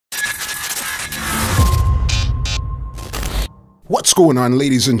What's going on,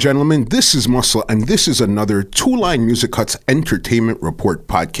 ladies and gentlemen? This is Muscle, and this is another Two Line Music Cuts Entertainment Report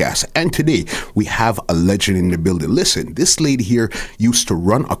podcast. And today, we have a legend in the building. Listen, this lady here used to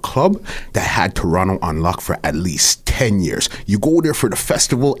run a club that had Toronto on lock for at least 10 years. You go there for the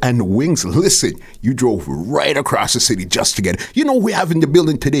festival and the wings. Listen, you drove right across the city just to get it. You know who we have in the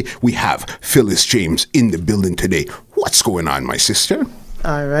building today? We have Phyllis James in the building today. What's going on, my sister?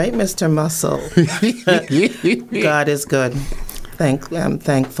 All right, Mr. Muscle. God is good. I'm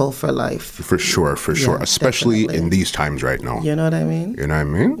thankful for life. For sure. Especially definitely. in these times right now. You know what I mean? You know what I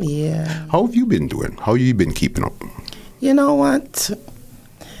mean? Yeah. How have you been doing? How have you been keeping up? You know what?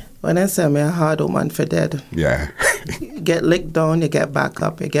 When I say I'm a hard woman for dead. Yeah. You get licked down, you get back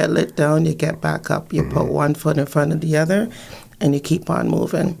up. You get licked down, you get back up. You put one foot in front of the other, and you keep on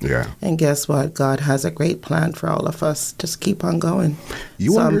moving. Yeah. And guess what? God has a great plan for all of us. Just keep on going.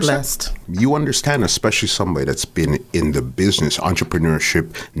 I'm blessed. You understand, especially somebody that's been in the business,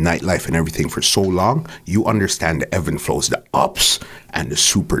 entrepreneurship, nightlife, and everything for so long, you understand the ebb and flows, the ups and the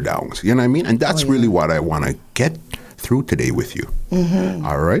super downs. You know what I mean? And that's really what I want to get through today with you. Mm-hmm.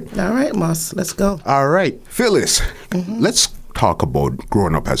 All right? All right, Moss. Let's go. All right. Phyllis, let's talk about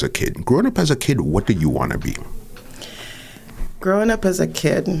growing up as a kid. Growing up as a kid, what did you want to be? Growing up as a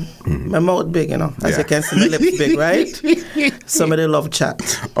kid, my mouth big, as you can see, my lips big, right? Somebody love chat.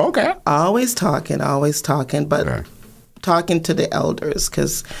 Okay. Always talking, but talking to the elders,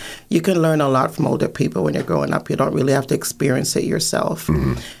 because you can learn a lot from older people when you're growing up. You don't really have to experience it yourself.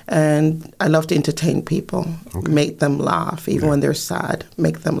 And I love to entertain people, make them laugh, even when they're sad,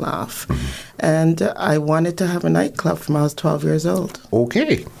 make them laugh. And I wanted to have a nightclub from when I was 12 years old.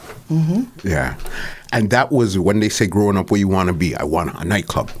 Okay. Yeah. And that was when they say growing up, what you want to be. I want a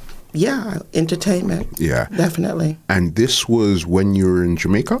nightclub. Yeah, entertainment. Yeah. Definitely. And this was when you were in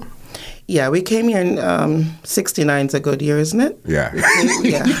Jamaica? Yeah, we came here in 69 is a good year, isn't it? Yeah.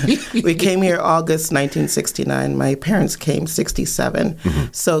 We came here August 1969. My parents came 67.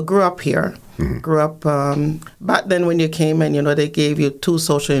 So grew up here. Grew up, back then when you came in, they gave you 2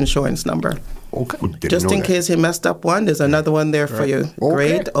 social insurance number. Okay. Just in case you messed up one, there's another one there for you. Okay.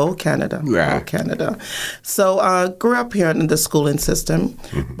 Great. Oh, Canada. Yeah. Oh, Canada. So grew up here in the schooling system,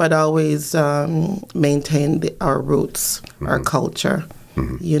 but always maintained our roots, our culture.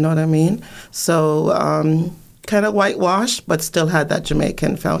 You know what I mean? So kind of whitewashed, but still had that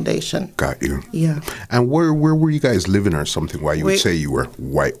Jamaican foundation. Got you. Yeah. And where were you guys living or something? Why you would say you were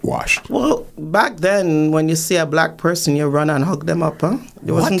whitewashed? Well, back then, when you see a black person, you run and hug them up, huh?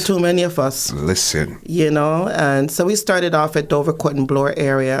 There wasn't too many of us. Listen. And so we started off at Dovercourt and Bloor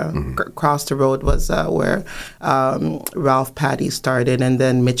area. Across the road was where Ralph Paddy started, and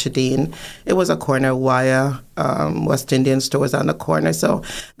then Michideen. It was a corner. Wire, West Indian store was on the corner. So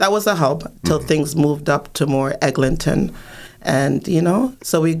that was a hub till things moved up to more Eglinton. And,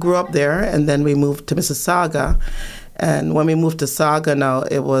 so we grew up there, and then we moved to Mississauga. And when we moved to Sauga now,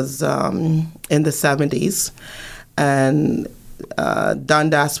 it was in the 70s. And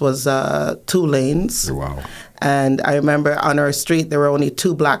Dundas was 2 lanes. Wow. And I remember on our street, there were only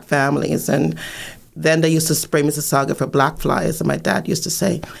 2 black families. And then they used to spray Mississauga for black flies. And my dad used to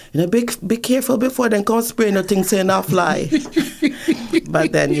say, be careful before they come spray nothing saying not fly.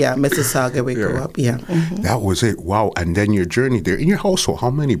 But then, Mississauga, we grew up, That was it. Wow. And then your journey there. In your household, how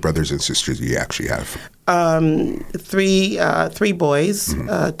many brothers and sisters do you actually have? 3 boys,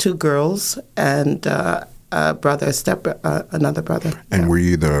 2 girls, and another brother. And were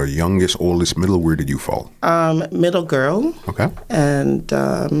you the youngest, oldest, middle? Where did you fall? Middle girl. Okay. And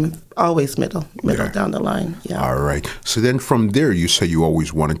always middle down the line. Yeah. All right. So then from there, you said you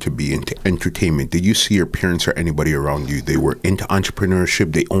always wanted to be into entertainment. Did you see your parents or anybody around you? They were into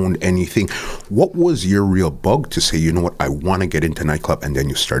entrepreneurship. They owned anything. What was your real bug to say, you know what, I want to get into nightclub, and then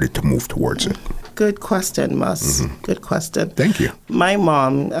you started to move towards it? Good question, Mus. Good question. Thank you. My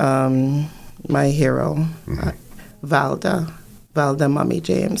mom, my hero, Valda Mommy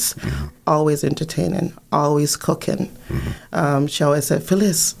James, always entertaining, always cooking. She always said,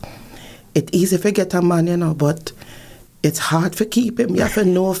 Phyllis, it's easy to get a man, but it's hard to keep him. You have to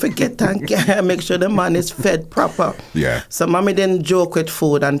know, forget and make sure the man is fed proper. Yeah. So Mommy didn't joke with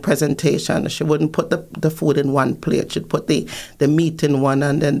food and presentation. She wouldn't put the food in one plate. She'd put the meat in one,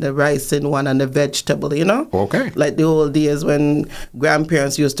 and then the rice in one, and the vegetable, Okay. Like the old days when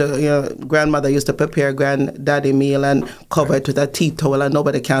grandparents used to, grandmother used to prepare granddaddy meal and cover it with a tea towel, and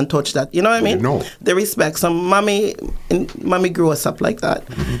nobody can touch that. You know what I mean? No. The respect. So Mommy grew us up like that.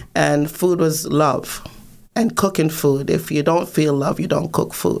 And food was love. And cooking food. If you don't feel love, you don't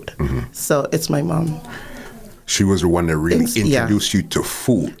cook food. So it's my mom. She was the one that really introduced you to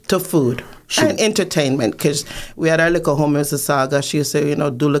food. To food. And entertainment, because we had our little home in Mississauga. She used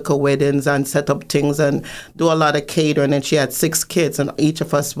to, do little weddings and set up things and do a lot of catering. And she had 6 kids, and each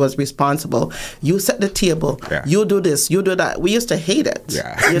of us was responsible. You set the table. Yeah. You do this. You do that. We used to hate it.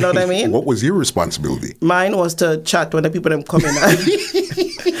 Yeah. You know what I mean? What was your responsibility? Mine was to chat when the people them come in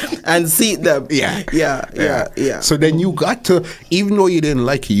and seat them. Yeah. So then you got to, even though you didn't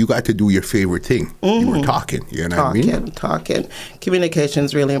like it, you got to do your favorite thing. Mm-hmm. You were talking. You know what I mean? Talking. Communication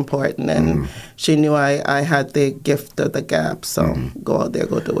is really important, and she knew I had the gift of the gap, so go out there,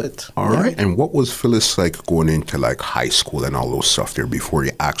 go do it. All right. And what was Phyllis like going into like high school and all those stuff there before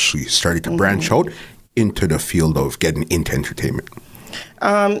you actually started to branch out into the field of getting into entertainment?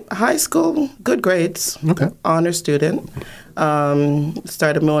 High school, good grades. Okay. Honor student.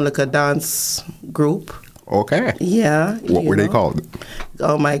 Started my own like a dance group. Okay. Yeah. What were they called?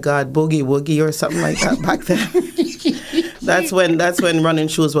 Oh my God, Boogie Woogie or something like that back then. That's when running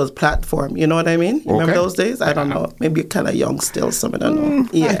shoes was platform. You know what I mean? Remember those days? I don't know. Maybe you're kind of young still, so I don't know.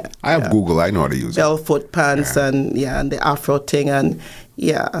 Yeah. I have Google. I know how to use it. Bell foot pants and the afro thing and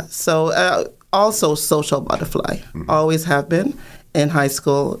So also social butterfly. Always have been. In high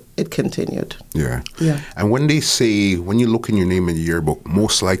school, it continued. Yeah. And when you look in your name in the yearbook,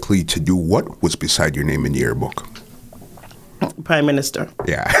 most likely to do what was beside your name in the yearbook? Prime Minister.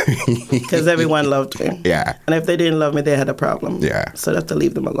 Yeah. Because everyone loved me. Yeah. And if they didn't love me, they had a problem. Yeah. So they have to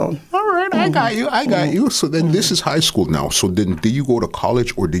leave them alone. All right, I got you. So then this is high school now. So then did you go to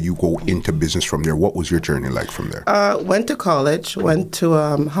college or did you go into business from there? What was your journey like from there? Went to college, went to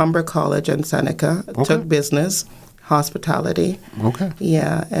Humber College in Seneca, took business. Hospitality. Okay.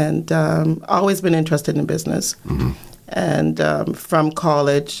 Yeah, and always been interested in business. And from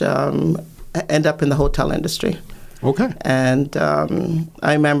college, I ended up in the hotel industry. Okay. And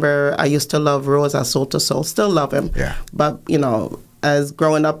I remember I used to love Rosa Soul to Soul. Still love him. Yeah. But, as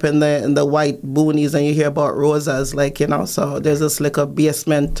growing up in the white boonies and you hear about Rosa's, so there's this little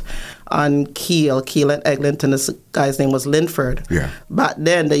basement on Keel and Eglinton. This guy's name was Linford. Yeah. Back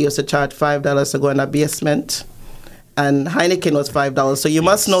then, they used to charge $5 to go in a basement. And Heineken was $5. So you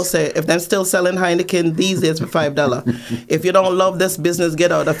must know, say, if they're still selling Heineken these days for $5, if you don't love this business,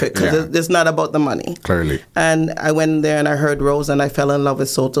 get out of it, because it's not about the money. Clearly. And I went there and I heard Rose and I fell in love with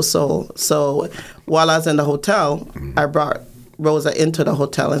Soul to Soul. So while I was in the hotel, I brought Rosa into the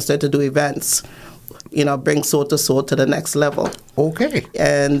hotel and started to do events. Bring Soul to the next level. Okay.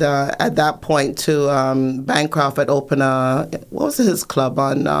 And at that point, too, Bancroft had opened his club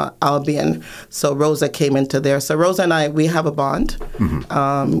on Albion. So Rosa came into there. So Rosa and we have a bond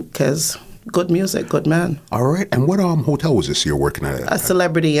because good music, good man. All right. And what hotel was this you're working at? A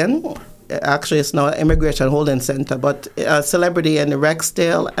Celebrity Inn. Actually, it's not Immigration Holding Center, but Celebrity in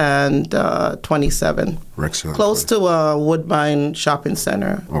Rexdale and 27. Rexdale. Close to Woodbine Shopping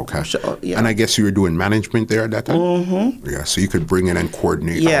Center. Okay. Yeah. And I guess you were doing management there at that time? Mm-hmm. Yeah, so you could bring in and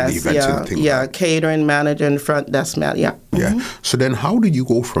coordinate all the events and things. Yeah, catering, managing, front desk man, yeah. Yeah. So then how did you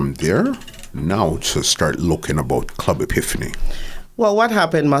go from there now to start looking about Club Epiphany? Well, what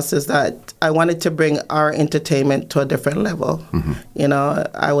happened, is that I wanted to bring our entertainment to a different level.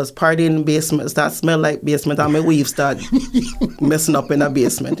 I was partying in basements that smelled like basement, and my weave started messing up in a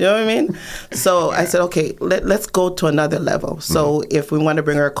basement. You know what I mean? So I said, okay, let's go to another level. So if we want to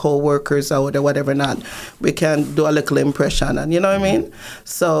bring our co-workers out or whatever not, we can do a little impression. And you know what I mean?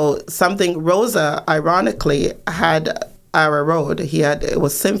 So Rosa, ironically, had Ara Road. It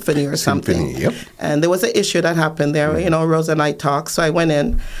was Symphony or something. Yep. And there was an issue that happened there. Rosa and I talked. So I went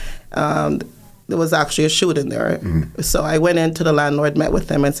in. There was actually a shooting there. So I went into the landlord, met with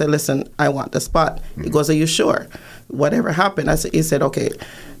him and said, listen, I want the spot. He goes, are you sure? Whatever happened? He said, okay,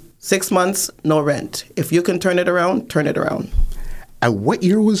 6 months, no rent. If you can turn it around, turn it around. And what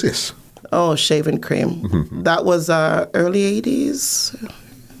year was this? Oh, Shaving Cream. That was early 80s.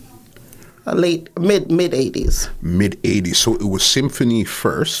 Mid 80s. Mid 80s. So it was Symphony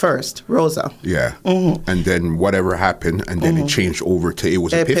first. First, Rosa. Yeah. And then whatever happened, and then it changed over to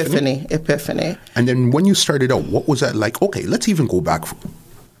Epiphany. And then when you started out, what was that like? Okay, let's even go back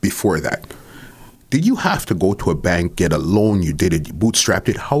before that. Did you have to go to a bank, get a loan? You did it, you bootstrapped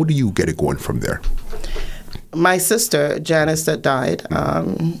it. How do you get it going from there? My sister, Janice, that died,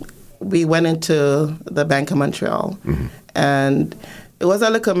 we went into the Bank of Montreal, and It was a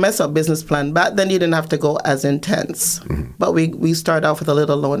little mess up business plan. Back then, you didn't have to go as intense. But we started off with a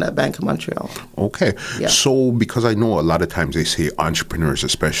little loan at Bank of Montreal. Okay. Yeah. So, because I know a lot of times they say entrepreneurs,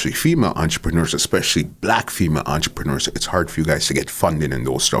 especially female entrepreneurs, especially black female entrepreneurs, it's hard for you guys to get funding and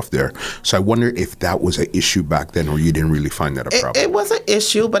those stuff there. So I wonder if that was an issue back then, or you didn't really find that a problem. It was an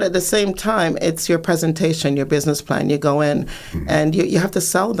issue, but at the same time, it's your presentation, your business plan. You go in and you have to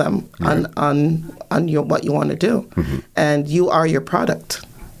sell them on your what you want to do. And you are your product.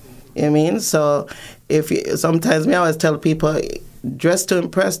 You know what I mean? So sometimes I always tell people, dress to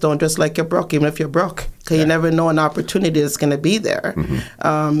impress, don't dress like you're broke, even if you're broke. Because you never know an opportunity that's going to be there.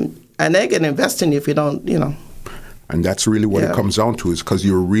 And they can invest in you if you don't, And that's really what it comes down to, is because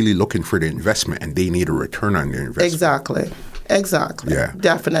you're really looking for the investment and they need a return on their investment. Exactly. Yeah.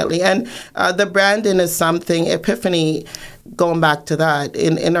 Definitely. And the branding is something, Epiphany, going back to that,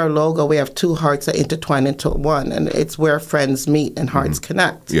 in our logo, we have two hearts that intertwine into one, and it's where friends meet and hearts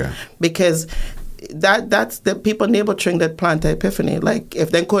connect. Yeah. Because that's the people neighboring that plant Epiphany. Like,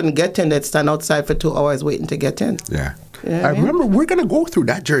 if they couldn't get in, they'd stand outside for 2 hours waiting to get in. Yeah. I remember we're going to go through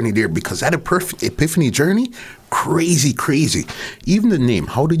that journey there, because that Epiphany journey, crazy. Even the name,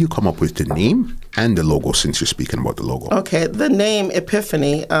 how did you come up with the name and the logo, since you're speaking about the logo? Okay, the name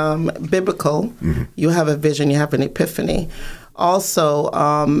Epiphany, biblical, you have a vision, you have an epiphany. Also,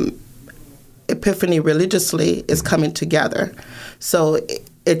 Epiphany religiously is coming together. So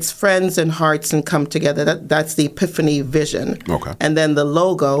it's friends and hearts and come together. That's the Epiphany vision. Okay. And then the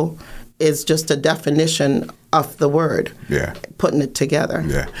logo is just a definition of the word. Yeah. Putting it together.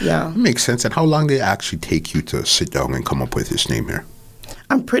 Yeah. Makes sense. And how long did it actually take you to sit down and come up with this name here?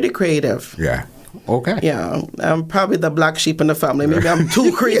 I'm pretty creative. Yeah. Okay. Yeah. I'm probably the black sheep in the family. Maybe I'm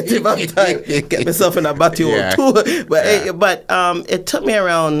too creative at times. Get myself in a batty too. But it took me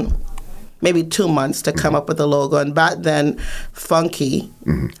around maybe 2 months to come up with the logo. And back then, Funky,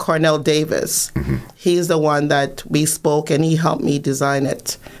 Cornell Davis, he's the one that we spoke, and he helped me design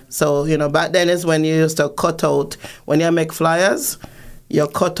it. So, back then is when you used to cut out, when you make flyers, you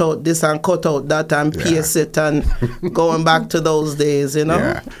cut out this and cut out that and pierce it, and going back to those days,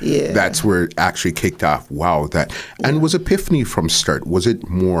 Yeah. That's where it actually kicked off. Wow. And was Epiphany from start, was it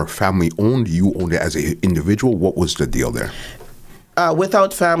more family owned? You owned it as an individual? What was the deal there?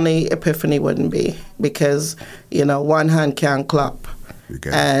 Without family, Epiphany wouldn't be, because, one hand can't clap.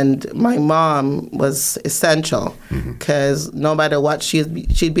 Okay. And my mom was essential, because no matter what, she'd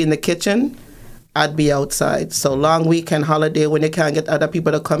be in the kitchen, I'd be outside. So long weekend holiday, when you can't get other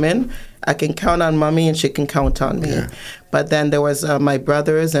people to come in, I can count on mommy and she can count on me. Yeah. But then there was my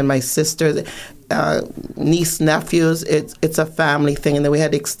brothers and my sisters, niece, nephews. It's a family thing. And then we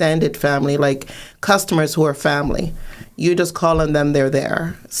had extended family, like customers who are family. You just call on them, they're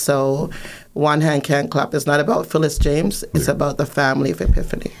there. So one hand can't clap. It's not about Phyllis James. It's about the family of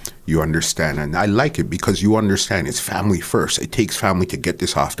Epiphany. You understand, and I like it because you understand it's family first. It takes family to get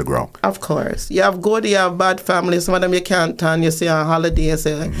this off the ground. Of course. You have good, you have bad family. Some of them you can't turn, you see on holiday, you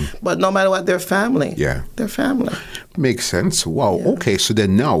say, but no matter what, they're family. Yeah. They're family. Makes sense. Wow. Yeah. Okay, so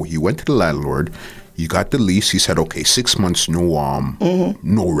then now you went to the landlord. You got the lease. He said, okay, 6 months,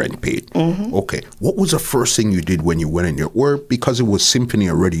 no rent paid. Okay. What was the first thing you did when you went in there? Or because it was Symphony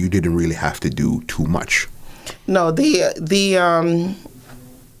already, you didn't really have to do too much? No,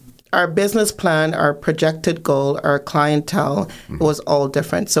 our business plan, our projected goal, our clientele was all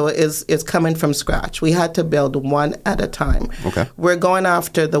different. So it's coming from scratch. We had to build one at a time. Okay. We're going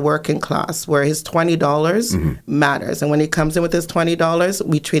after the working class, where his $20 matters. And when he comes in with his $20,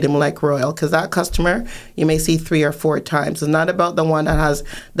 we treat him like royal, because that customer you may see 3 or 4 times. It's not about the one that has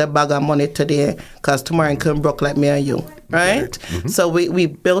the bag of money today, because tomorrow and come broke like me and you, right? So we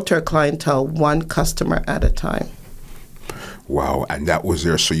built our clientele one customer at a time. Wow, and that was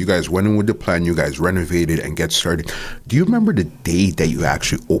there. So you guys went in with the plan, you guys renovated and get started. Do you remember the day that you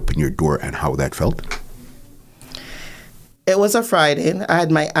actually opened your door and how that felt? It was a Friday. I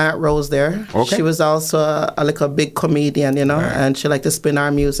had my Aunt Rose there. Okay. She was also a big comedian, and she liked to spin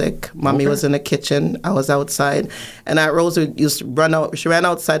our music. Mommy was in the kitchen. I was outside. And Aunt Rose used to run out. She ran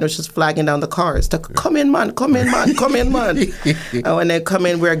outside and she was flagging down the cars. Come in, man. Come in, man. Come in, man. And when they come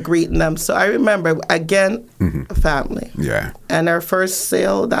in, we're greeting them. So I remember, again, family. Yeah. And our first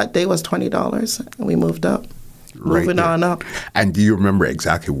sale that day was $20. And we moved up. Moving on up. And do you remember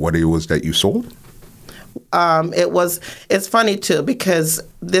exactly what it was that you sold? It's funny too, because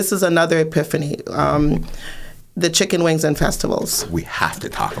this is another epiphany, the chicken wings and festivals. We have to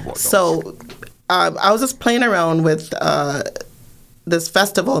talk about those. So I was just playing around with this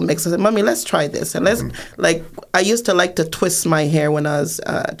festival mix. I said, Mommy, let's try this. And let's, like, I used to like to twist my hair when I was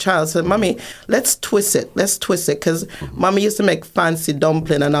a child. So, Mommy, let's twist it. Let's twist it. Because Mommy used to make fancy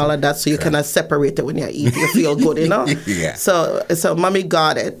dumpling and all of that, so you cannot separate it when you eat. You feel good, you know? Yeah. So Mommy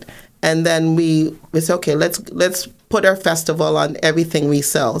got it. And then we said, okay, let's put our festival on everything we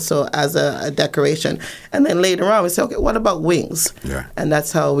sell, so as a decoration. And then later on, we said, okay, what about wings? Yeah. And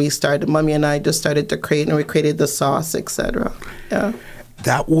that's how we started. Mommy and I just started to create, and we created the sauce, etc. Yeah.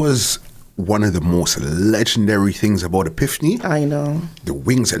 That was one of the most legendary things about Epiphany. I know. The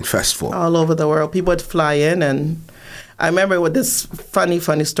Wings and Festival. All over the world. People would fly in, and I remember with this funny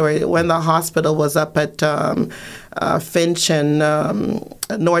story, when the hospital was up at Finch and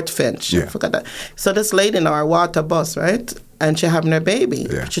North Finch. Yeah. I forgot that. So this lady in our water bus, right? And she having her baby.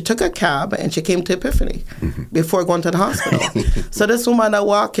 Yeah. She took a cab and she came to Epiphany before going to the hospital. So this woman that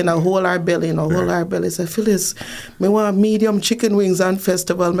walk in a whole our belly, our belly, said, Phyllis, me want medium chicken wings on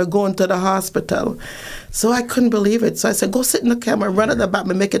festival. Me going to the hospital. So I couldn't believe it. So I said, go sit in the camera, run at the back,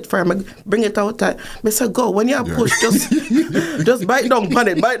 me make it firm, me bring it out. I said, go. When you push, just bite down on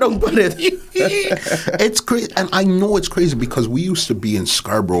it. It's crazy. And I know it's crazy because we used to be in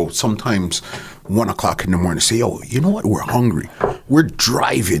Scarborough sometimes 1 o'clock in the morning, say, yo, you know what? We're hungry. We're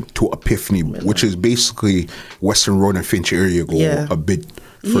driving to Epiphany, which is basically Western Road and Finch area, go a bit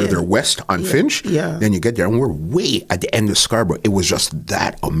further west on Finch. Yeah. Then you get there, and we're way at the end of Scarborough. It was just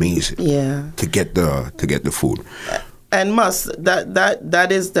that amazing to get the food. And that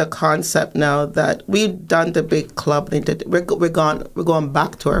is the concept now, that we've done the big club. We're going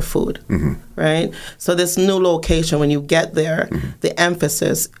back to our food, right? So this new location, when you get there, the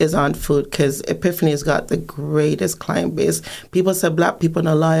emphasis is on food, because Epiphany's got the greatest client base. People say black people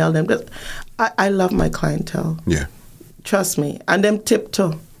are loyal. I love my clientele. Yeah. Trust me. And them tip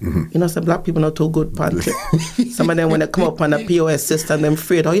too. You know, some black people not too good pan tip. Some of them, when they come up on a POS system, them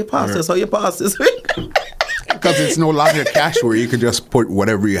afraid, how you pass this? Because it's no longer cash where you can just put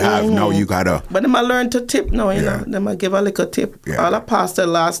whatever you have. Now you gotta. But then I learned to tip now, you know. Then I give a little tip. Yeah. All I passed there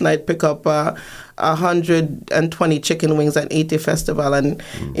last night, pick up 120 chicken wings at 80 festival, and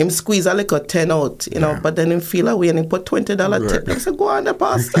him squeeze a little 10 out, you know. But then him feel away and him put $20 tip. I said, go on the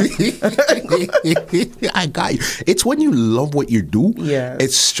pasta. I got you. It's when you love what you do. Yes.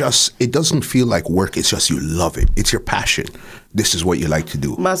 It's just, it doesn't feel like work. It's just you love it. It's your passion. This is what you like to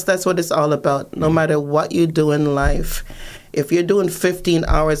do. That's what it's all about. No matter what you do in life, if you're doing 15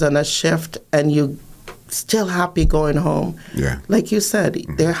 hours on a shift and you still happy going home, like you said,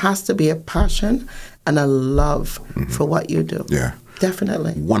 there has to be a passion and a love for what you do. Yeah.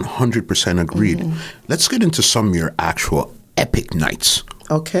 Definitely. 100% agreed. Let's get into some of your actual epic nights.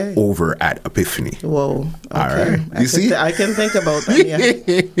 Okay. Over at Epiphany. Whoa. Okay. All right. You see? I can think about that. Yeah.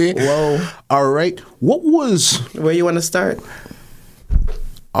 Whoa. All right. What was... Where you want to start?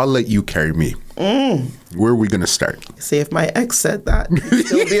 I'll let you carry me. Where are we going to start? See, if my ex said that, he'd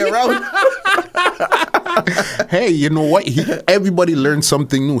still be around. Hey, you know what? Everybody learns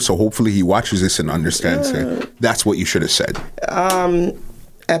something new, so hopefully he watches this and understands it. That's what you should have said.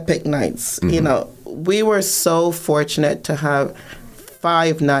 Epic nights. You know, we were so fortunate to have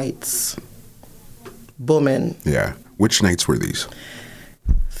 5 nights booming. Yeah. Which nights were these?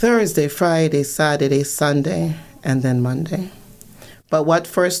 Thursday, Friday, Saturday, Sunday, and then Monday. But what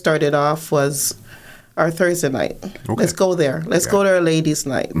first started off was our Thursday night. Okay. Let's go there. Let's go to our ladies'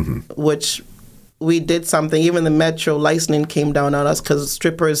 night, which we did something. Even the Metro licensing came down on us because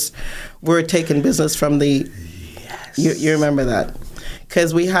strippers were taking business from the... You remember that?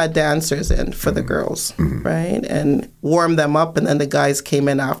 Because we had dancers in for the girls, right? And warmed them up, and then the guys came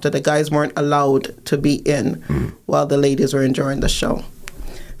in after. The guys weren't allowed to be in while the ladies were enjoying the show.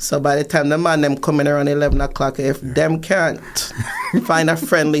 So by the time the man them coming around 11 o'clock, if them can't find a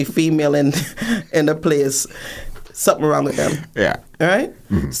friendly female in the place, something wrong with them. Yeah. All right?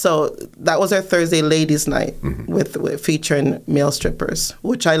 So that was our Thursday ladies' night with featuring male strippers,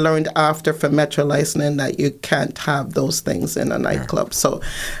 which I learned after from Metro licensing that you can't have those things in a nightclub. So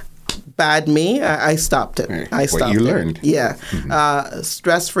bad me, I stopped it. I stopped what you learned. Yeah.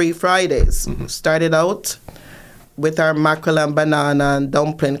 Stress-free Fridays. Started out with our mackerel and banana and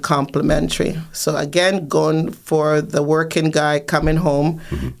dumpling complimentary. So again, going for the working guy coming home,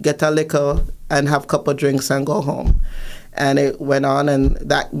 get a liquor and have a couple drinks and go home. And it went on, and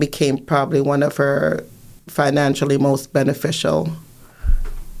that became probably one of her financially most beneficial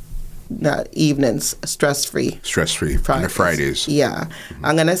evenings, stress-free. Stress-free on the Fridays. Yeah.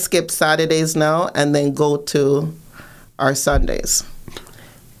 I'm going to skip Saturdays now and then go to our Sundays.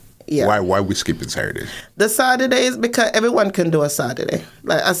 Yeah. Why are we skipping Saturdays? The Saturdays, because everyone can do a Saturday.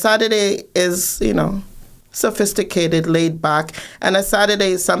 Like a Saturday is, you know, sophisticated, laid back. And a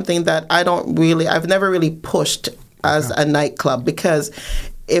Saturday is something that I've never really pushed as a nightclub, because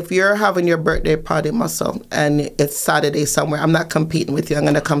if you're having your birthday party, Muscle, and it's Saturday somewhere, I'm not competing with you. I'm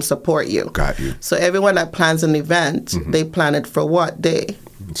going to come support you. Got you. So everyone that plans an event, they plan it for what day?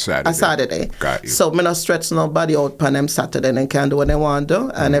 Saturday. A Saturday. Got you. So I'm not stretch nobody out on them Saturday. They can do what they want to do.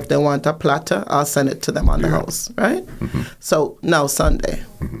 And if they want a platter, I'll send it to them on the house, right? So now Sunday,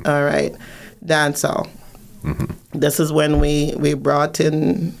 all right, dancehall. This is when we brought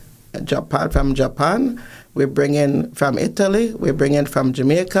in from Japan. We bring in from Italy. We bring in from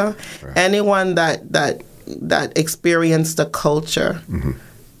Jamaica. Right. Anyone that experienced the culture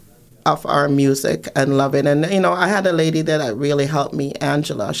of our music and love it. And, I had a lady that really helped me,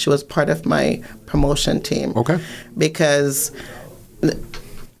 Angela. She was part of my promotion team. Okay. Because,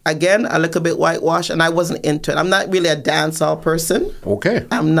 again, a little bit whitewashed, and I wasn't into it. I'm not really a dancehall person. Okay.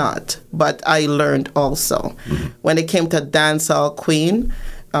 I'm not. But I learned also. When it came to dancehall queen,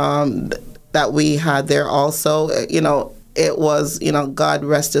 that we had there also, it was, God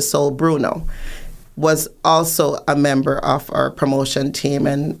rest his soul, Bruno was also a member of our promotion team,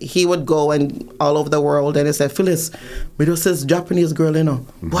 and he would go and all over the world, and he said, Phyllis, we just this Japanese girl,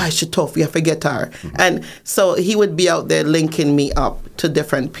 why is she tough? You forget her. And so he would be out there linking me up to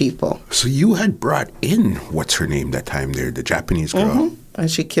different people. So you had brought in, what's her name that time there, the Japanese girl? And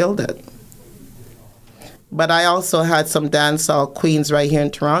she killed it. But I also had some dancehall queens right here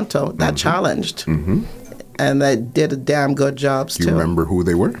in Toronto that challenged. And that did a damn good job too. Do you remember who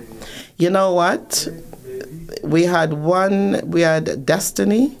they were? You know what? We had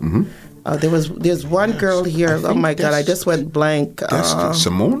Destiny. There's one girl here. Oh my God, I just went blank.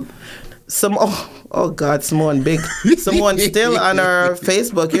 Simone? Oh God, Simone, big. Simone still on our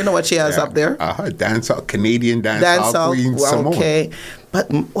Facebook. You know what she has up there? Canadian dancehall queen Simone. Okay. But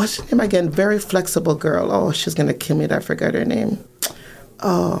what's her name again? Very flexible girl. Oh, she's going to kill me that I forgot her name.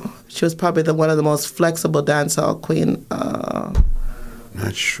 Oh, she was probably one of the most flexible dancehall queen.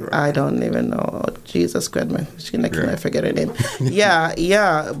 Not sure. I don't even know. Jesus Christ, she's going to kill me. I forget her name.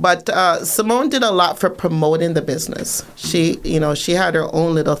 Yeah. But Simone did a lot for promoting the business. She had her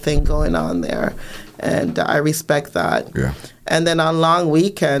own little thing going on there. And I respect that. Yeah. And then on long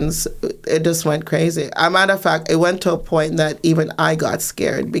weekends, it just went crazy. As a matter of fact, it went to a point that even I got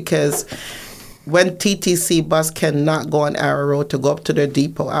scared, because when TTC bus cannot go on Arrow Road to go up to their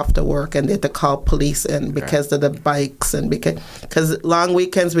depot after work, and they had to call police in because of the bikes, and because long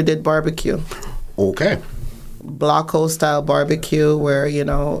weekends we did barbecue. Okay. Block style barbecue where,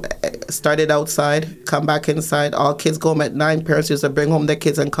 started outside, come back inside, all kids go home at 9, parents used to bring home their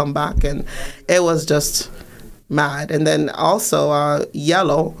kids and come back, and it was just mad. And then also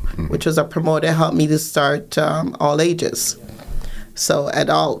Yellow, which was a promoter, helped me to start all ages. So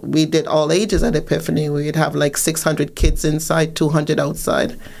we did all ages at Epiphany. We'd have like 600 kids inside, 200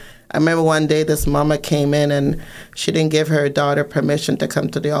 outside. I remember one day this mama came in and she didn't give her daughter permission to come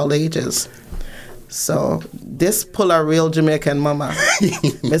to the all ages. So this pull a real Jamaican mama.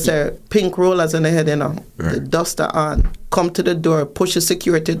 Mr. Pink rollers in the head, the duster on. Come to the door, push the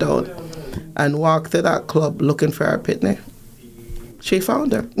security down, and walk to that club looking for her pitney. She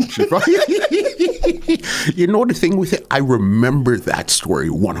found her. You know the thing with it? I remember that story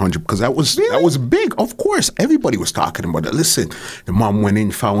 100 because that was big. Of course, everybody was talking about it. Listen, the mom went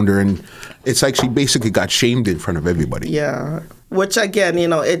in, found her, and it's like she basically got shamed in front of everybody. Yeah, which again,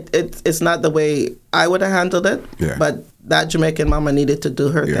 it's not the way I would have handled it. Yeah. But that Jamaican mama needed to do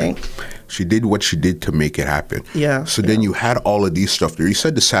her thing. She did what she did to make it happen. Yeah. So then you had all of these stuff there. You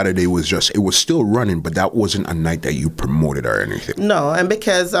said the Saturday was it was still running, but that wasn't a night that you promoted or anything. No, and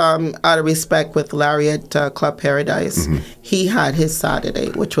because out of respect with Larry at Club Paradise, he had his Saturday,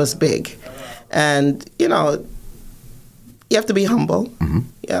 which was big. And, you have to be humble.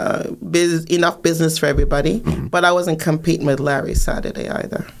 Enough business for everybody. But I wasn't competing with Larry Saturday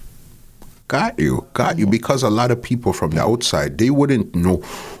either. Got you. Because a lot of people from the outside, they wouldn't know.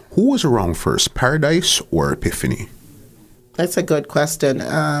 Who was around first, Paradise or Epiphany? That's a good question.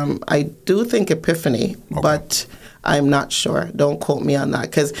 I do think Epiphany, but I'm not sure. Don't quote me on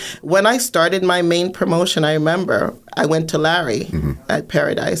that. Because when I started my main promotion, I remember I went to Larry at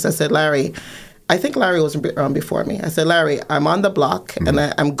Paradise. I said, Larry, I think Larry was around before me. I said, Larry, I'm on the block and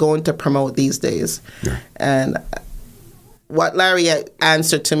I'm going to promote these days. Yeah. And what Larry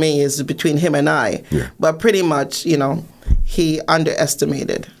answered to me is between him and I. Yeah. But pretty much, he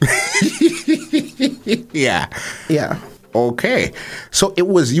underestimated. Yeah. Okay. So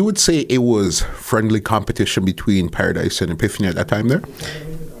you would say it was friendly competition between Paradise and Epiphany at that time there?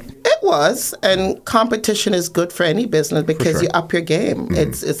 It was, and competition is good for any business because you up your game.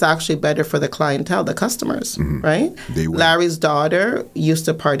 It's actually better for the clientele, the customers, right? Larry's daughter used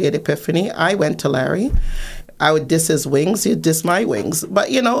to party at Epiphany. I went to Larry. I would diss his wings. He'd diss my wings.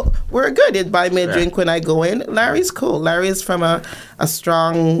 But, you know, we're good. He'd buy me a drink when I go in. Larry's cool. Larry's from a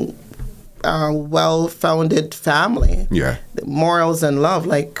strong, well-founded family. Yeah. Morals and love.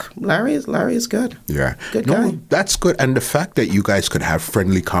 Like, Larry's good. Yeah. Good guy. That's good. And the fact that you guys could have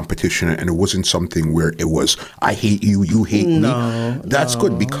friendly competition and it wasn't something where it was, I hate you, you hate me. That's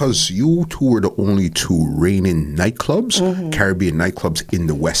good because you two were the only two reigning nightclubs, Caribbean nightclubs in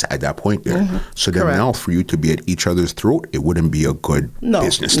the West at that point there. So then now for you to be at each other's throat, it wouldn't be a good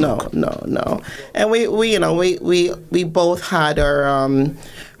business look. No. And we both had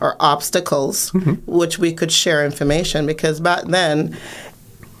our obstacles, which we could share information because back then,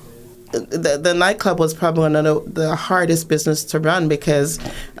 the nightclub was probably one of the hardest business to run because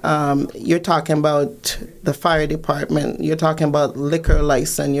you're talking about the fire department, you're talking about liquor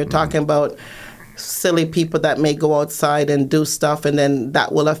license, you're talking about silly people that may go outside and do stuff and then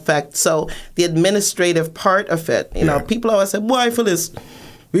that will affect. So the administrative part of it, you know, people always say, boy, Phyllis,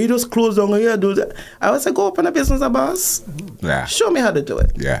 we just close down here, do that. I would say, go open a business, boss. Yeah. Show me how to do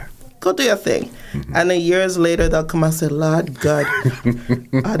it. Yeah. Go do your thing. And then years later, they'll come and say, Lord God,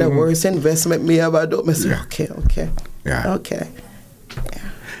 are the worst investment me ever do? I say, okay. Yeah. Okay. Yeah.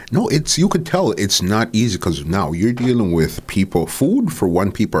 No, you could tell it's not easy because now you're dealing with people, food, for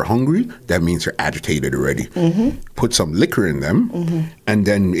one, people are hungry. That means they're agitated already. Put some liquor in them. And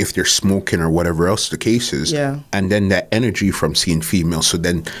then if they're smoking or whatever else the case is, and then that energy from seeing females. So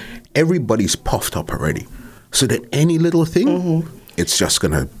then everybody's puffed up already. So that any little thing, it's just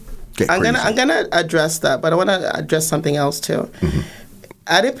going to get crazy. I'm gonna address that, but I want to address something else too.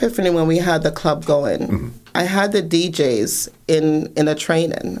 At Epiphany, when we had the club going, I had the DJs in a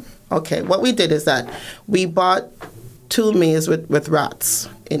training. Okay, what we did is that we bought 2 maize with rats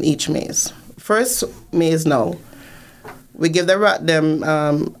in each maze. First maize, we give the rat them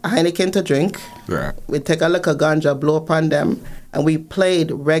Heineken to drink. Yeah. We take a little ganja, blow upon them, and we played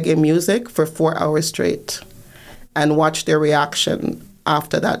reggae music for 4 hours straight and watched their reaction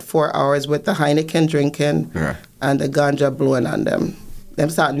after that 4 hours with the Heineken drinking and the ganja blowing on them. Them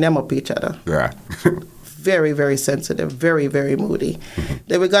start them up each other. Yeah. Very, very sensitive, very, very moody.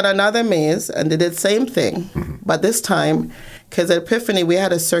 Then we got another maze and they did the same thing. But this time, because at Epiphany, we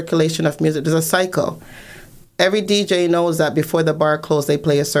had a circulation of music. There's a cycle. Every DJ knows that before the bar closed, they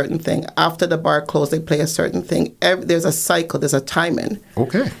play a certain thing. After the bar closed, they play a certain thing. There's a cycle. There's a timing.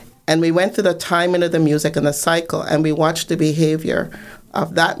 Okay. And we went through the timing of the music and the cycle, and we watched the behavior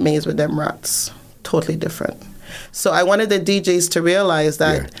of that maze with them rats. Totally different. So I wanted the DJs to realize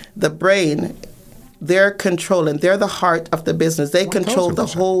that the brain, they're controlling. They're the heart of the business. They control 1,000%. The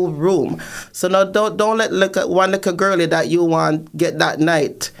whole room. So now don't let one little girlie that you want get that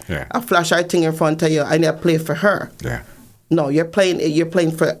night a flashlight thing in front of you and you play for her. Yeah. No, you're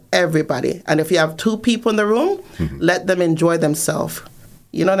playing for everybody. And if you have 2 people in the room, let them enjoy themselves.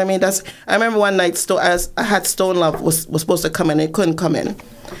 You know what I mean? I remember one night, I had Stone Love was supposed to come in, and couldn't come in.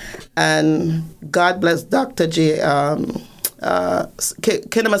 And God bless Dr. J,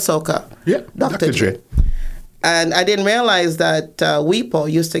 Kinemasoka. Yeah, Dr. J. And I didn't realize that Weepo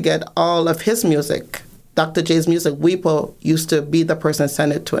used to get all of his music, Dr. J's music. Weepo used to be the person that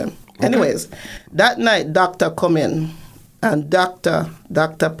sent it to him. Okay. Anyways, that night, Doctor come in, and Doctor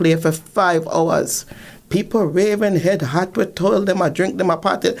play for 5 hours. People raving, head hot, we told them, I drink them, I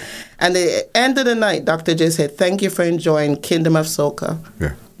party. And at the end of the night, Dr. J said, thank you for enjoying Kingdom of Soca.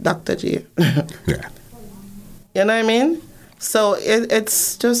 Yeah. Dr. J. Yeah. You know what I mean? So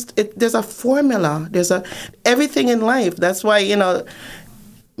it's just, there's a formula. Everything in life. That's why,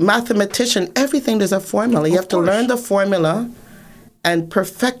 mathematician, everything, there's a formula. You have to learn the formula and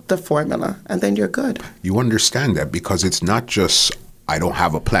perfect the formula, and then you're good. You understand that because it's not just, I don't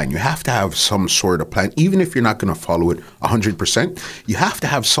have a plan. You have to have some sort of plan. Even if you're not going to follow it 100%, you have to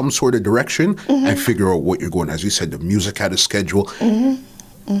have some sort of direction and figure out what you're going. As you said, the music had a schedule.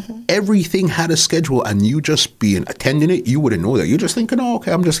 Everything had a schedule, and you just attending it, you wouldn't know that. You're just thinking, oh,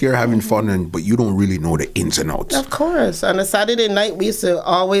 okay, I'm just here having fun, but you don't really know the ins and outs. Of course. On a Saturday night, we used to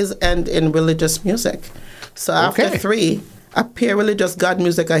always end in religious music. So after 3, I play religious God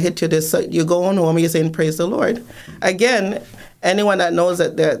music. I hit you this. So you go on home, you're saying, praise the Lord. Again, anyone that knows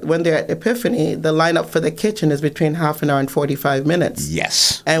that when they're at Epiphany, the lineup for the kitchen is between half an hour and 45 minutes.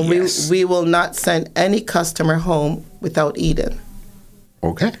 Yes. And we will not send any customer home without eating.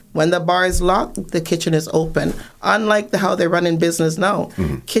 Okay. When the bar is locked, the kitchen is open. Unlike how they run in business now.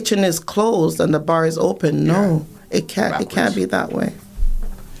 Kitchen is closed and the bar is open. No, it can't be that way.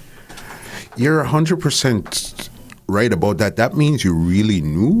 You're 100% right about that. That means you really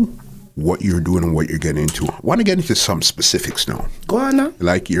knew what you're doing and what you're getting into. I want to get into some specifics now. Go on now.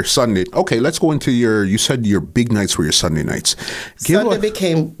 Like your Sunday. Okay, let's go into you said your big nights were your Sunday nights. Sunday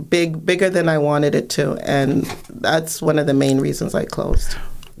became bigger than I wanted it to, and that's one of the main reasons I closed.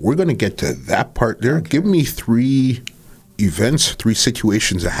 We're going to get to that part there. Okay. Give me 3 events, 3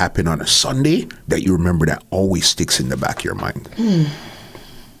 situations that happen on a Sunday that you remember that always sticks in the back of your mind.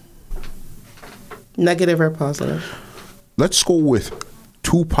 Negative or positive? Let's go with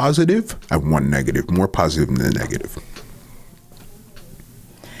 2 positive and 1 negative. More positive than negative.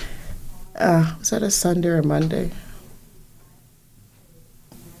 Was that a Sunday or a Monday?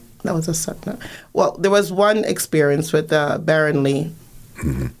 That was a Sunday. Well, there was one experience with Baron Lee.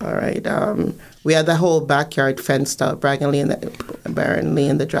 Mm-hmm. All right. We had the whole backyard fenced out, Baron Lee and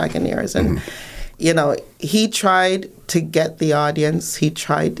the Dragonaires. And, you know, he tried to get the audience. He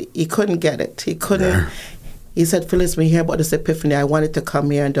couldn't get it. He couldn't. Yeah. He said, Phyllis, when you hear about this Epiphany, I wanted to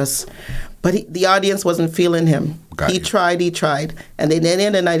come here and just... But the audience wasn't feeling him. He tried. And then at the end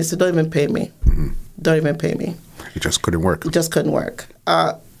of the night, he said, don't even pay me. Mm-hmm. Don't even pay me. It just couldn't work.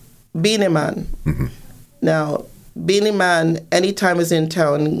 Beanie Man. Mm-hmm. Now, Beanie Man, anytime he's in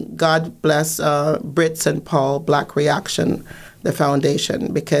town, God bless Brits and Paul, Black Reaction, the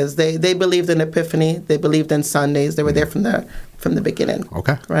foundation, because they believed in Epiphany. They believed in Sundays. They were there from the beginning.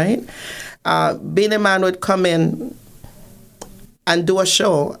 Okay. Right? Beanie Man would come in and do a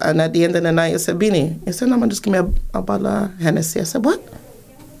show, and at the end of the night, he said, Beanie, he said, no, man, just give me a bottle of Hennessy. I said, what?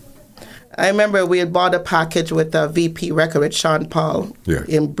 I remember we had bought a package with a VP record with Sean Paul. Yeah.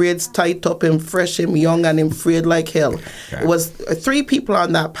 Him braids tight up, him fresh, him young, and him frayed like hell. Yeah. It was 3 people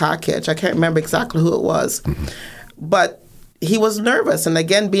on that package. I can't remember exactly who it was. Mm-hmm. But he was nervous, and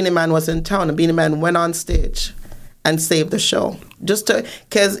again, Beanie Man was in town, and Beanie Man went on stage and saved the show.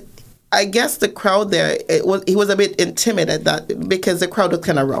 Because I guess the crowd there, he was a bit intimidated because the crowd was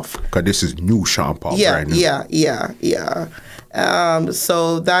kind of rough. Because this is new Sean Paul. Yeah.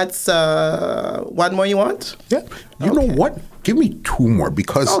 So that's one more you want? Yeah. You know what? Give me 2 more,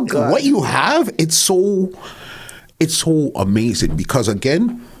 because what you have, it's so amazing. Because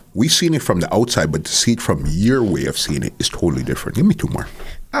again, we've seen it from the outside, but to see it from your way of seeing it is totally different. Give me 2 more.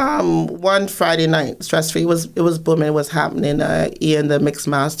 One Friday night, stress-free, it was booming, it was happening. Ian, the mix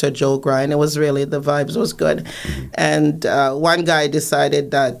master, Joe Grind, it was really, the vibes was good. Mm-hmm. And one guy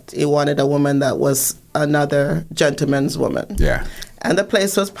decided that he wanted a woman that was another gentleman's woman. Yeah. And the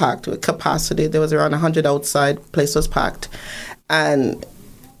place was packed with capacity. There was around 100 outside, place was packed. And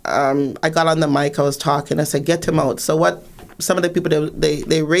I got on the mic, I was talking, I said, get him out. So what, some of the people,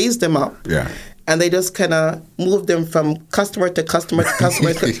 they raised him up. Yeah. And they just kind of moved them from customer to customer to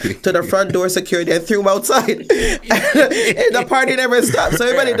customer to the front door security and threw him outside. And the party never stopped. So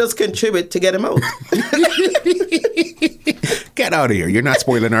everybody just contribute to get him out. Get out of here. You're not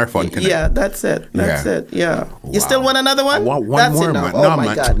spoiling our fun tonight. Yeah, that's it. That's it. Yeah. Wow. You still want another one? I want one more, man. Oh,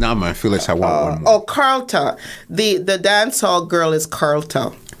 my God. No, man. Phyllis, I want one more. Oh, Carlta. The dance hall girl is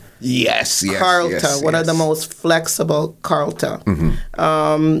Carlta. Yes. Carlta, one of the most flexible Carlta.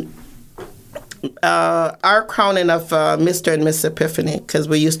 Mm-hmm. Our crowning of Mr. and Miss Epiphany, because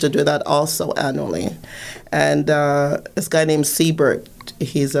we used to do that also annually. And this guy named Seabird,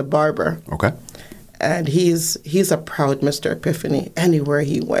 he's a barber. Okay. And he's a proud Mr. Epiphany anywhere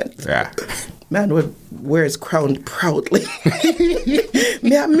he went. Yeah. Man would wear his crown proudly.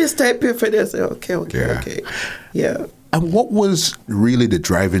 Me, I'm Mr. Epiphany. I said, okay. Yeah. And what was really the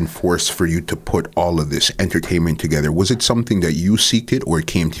driving force for you to put all of this entertainment together? Was it something that you seeked it, or it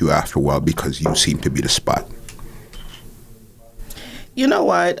came to you after a while because you seemed to be the spot? You know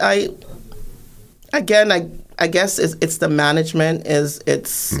what? I guess it's the management,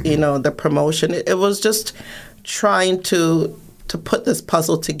 it's you know, the promotion. It was just trying to put this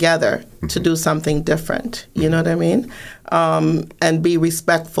puzzle together to do something different. You know what I mean? And be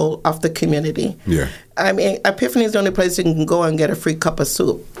respectful of the community. Yeah. I mean, Epiphany is the only place you can go and get a free cup of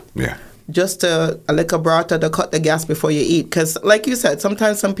soup. Yeah. Just a liquor burrata to cut the gas before you eat. Because, like you said,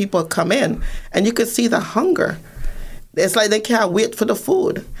 sometimes some people come in and you can see the hunger. It's like they can't wait for the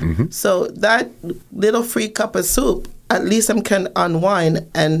food. Mm-hmm. So that little free cup of soup, at least them can unwind,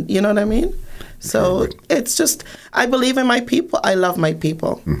 and you know what I mean? So it's just, I believe in my people. I love my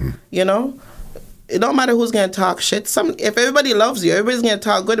people. Mm-hmm. You know? It don't matter who's going to talk shit. If everybody loves you, everybody's going to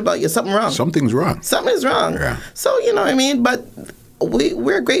talk good about you. Something's wrong. Something's wrong. Something's wrong. Yeah. So, you know what I mean? But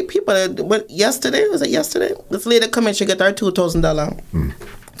we're great people. Was it yesterday? This lady come in, she got our $2,000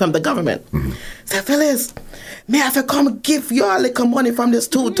 from the government. Say, Phyllis, may I have to come give you a little money from this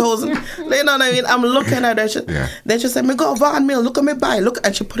 2,000? You know what I mean? I'm looking at her. Then she said, me go Van Mill, look at me buy. Look,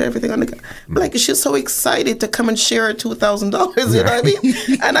 and she put everything on the like she's so excited to come and share her $2,000, you know what I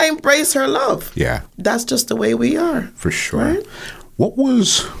mean? And I embrace her love. Yeah. That's just the way we are. For sure. Right? What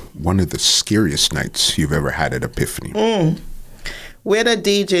was one of the scariest nights you've ever had at Epiphany? We had a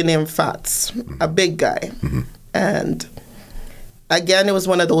DJ named Fats, a big guy. And again, it was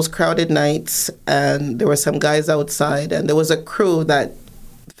one of those crowded nights, and there were some guys outside, and there was a crew that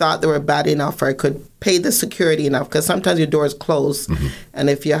thought they were bad enough or could pay the security enough, because sometimes your doors close, and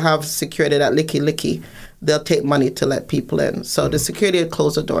if you have security that licky, they'll take money to let people in. So the security had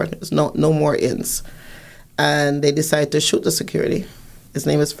closed the door. There's no more ins. And they decided to shoot the security. His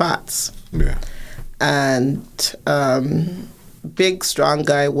name is Fats. Yeah. And big, strong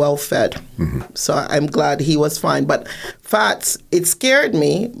guy, well-fed. So I'm glad he was fine. But Fats, it scared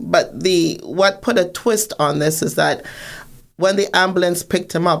me. But what put a twist on this is that when the ambulance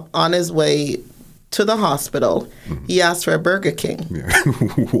picked him up on his way to the hospital, he asked for a Burger King. Yeah.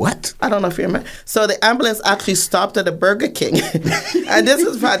 What? I don't know if you remember. So the ambulance actually stopped at a Burger King. And this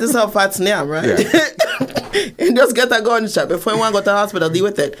is how Fat's name, right? Yeah. He just get a gunshot before he want to go to the hospital, deal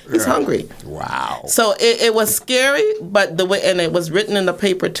with it. He's hungry. Wow. So it was scary, but and it was written in the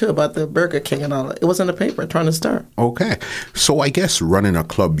paper too about the Burger King and all that. It was in the paper, trying to start. Okay. So I guess running a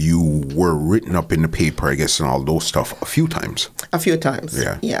club, you were written up in the paper, I guess, and all those stuff a few times. A few times.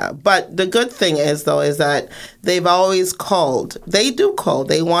 Yeah. Yeah. But the good thing is, though, is that they've always called. They do call.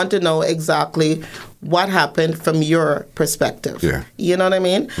 They want to know exactly what happened from your perspective. Yeah. You know what I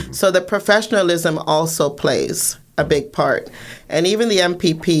mean? So the professionalism also plays a big part. And even the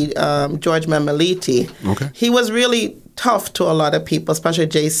MPP, George Mamaliti, he was really tough to a lot of people, especially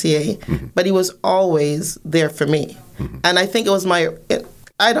JCA, but he was always there for me. And I think it was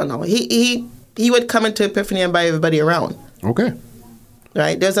I don't know, he would come into Epiphany and buy everybody around. Okay.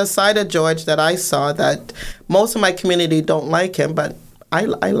 Right? There's a side of George that I saw that most of my community don't like him, but I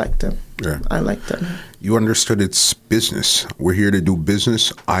liked him. Yeah. I liked him. You understood it's business. We're here to do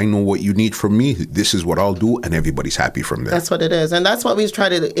business. I know what you need from me. This is what I'll do, and everybody's happy from there. That's what it is. And that's what we try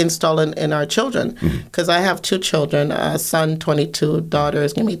to install in our children. Because I have 2 children, a son 22, daughter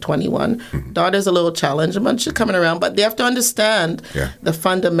is going to be 21. Daughter's a little challenged, but she's coming around. But they have to understand the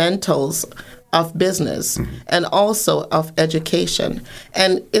fundamentals of business and also of education.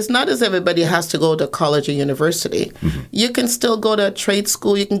 And it's not as everybody has to go to college or university. You can still go to a trade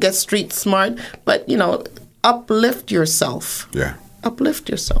school, you can get street smart, but, uplift yourself. Yeah. Uplift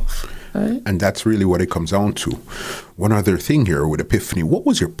yourself. Right? And that's really what it comes down to. One other thing here with Epiphany, what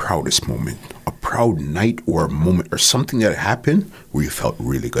was your proudest moment? A proud night or a moment or something that happened where you felt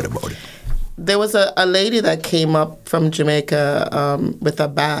really good about it? There was a lady that came up from Jamaica with a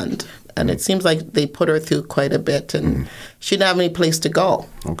band. And it seems like they put her through quite a bit, and she didn't have any place to go,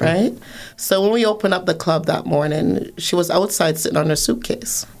 right? So when we opened up the club that morning, she was outside sitting on her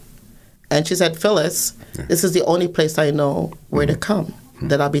suitcase. And she said, Phyllis, this is the only place I know where to come,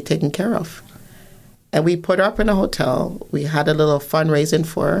 that I'll be taken care of. And we put her up in a hotel. We had a little fundraising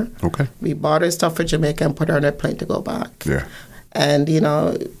for her. Okay. We bought her stuff for Jamaica and put her on a plane to go back. Yeah. And,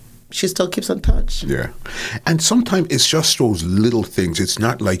 she still keeps in touch. Yeah. And sometimes it's just those little things. It's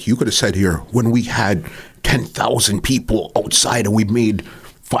not like you could have said here, when we had 10,000 people outside and we made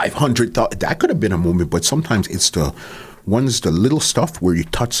 500,000, that could have been a moment, but sometimes it's the little stuff where you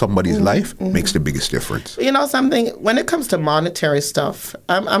touch somebody's life makes the biggest difference. You know something, when it comes to monetary stuff,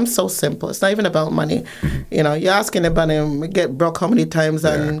 I'm so simple. It's not even about money. You're asking anybody, get broke how many times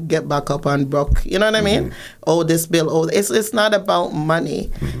and get back up on broke. You know what I mean? Oh, this bill, it's not about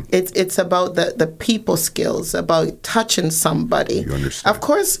money. It's about the people skills, about touching somebody. You understand. Of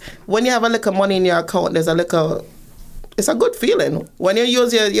course, when you have a little money in your account, there's a little... It's a good feeling when you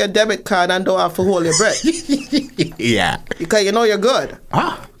use your debit card and don't have to hold your breath. Yeah. Because you're good.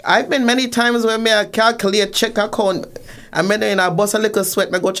 I've been many times when I calculate check account, and I bust a little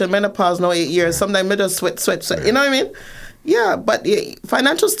sweat. I go to menopause now 8 years. Sometimes I just sweat. You know what I mean? Yeah, but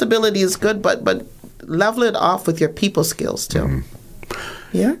financial stability is good, but level it off with your people skills too.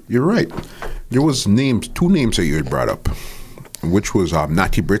 Yeah? You're right. There was 2 names that you had brought up, which was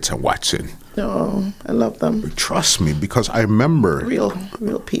Natty Brits and Watson. Oh, I love them. Trust me, because I remember... Real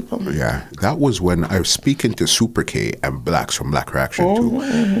people. Yeah, that was when I was speaking to Super K and Blacks from Black Reaction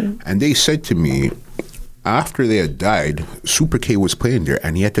too. And they said to me, after they had died, Super K was playing there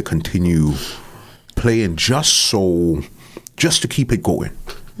and he had to continue playing just to keep it going.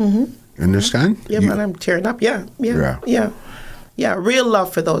 Understand? Yeah, man, I'm tearing up. Yeah. Real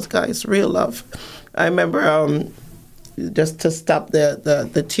love for those guys. Real love. I remember... just to stop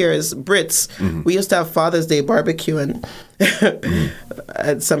the tears, Brits, we used to have Father's Day barbecue, and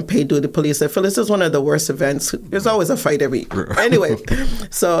and some paid duty police said, Phyllis, this is one of the worst events. There's always a fight every anyway.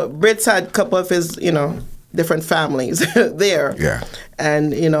 So Brits had a couple of his, different families there. Yeah.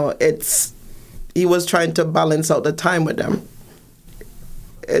 And, he was trying to balance out the time with them.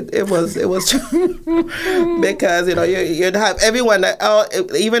 It was because you'd have everyone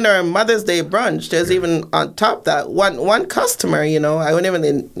even during Mother's Day brunch. There's even on top that one customer. I wouldn't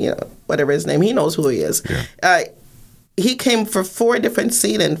even whatever his name. He knows who he is. Yeah. He came for 4 different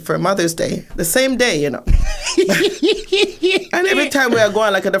seating for Mother's Day the same day. And every time we are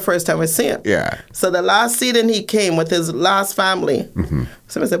going, like the first time we see him. Yeah. So the last seating he came with his last family.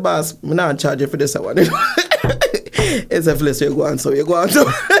 Somebody said, "Boss, I'm not charging for this one." It's a Phyllis, you're going, so you're going. So.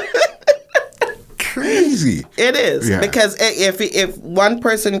 Crazy. It is. Yeah. Because if one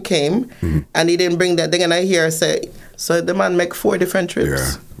person came and he didn't bring that thing, and I hear say, so the man make 4 different trips.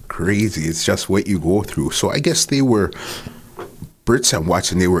 Yeah. Crazy. It's just what you go through. So I guess they were, Brits and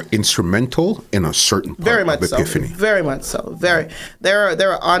Watson, they were instrumental in a certain part of Epiphany. Very much so.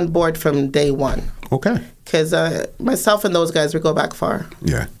 They're on board from day one. Okay. Because myself and those guys, we go back far.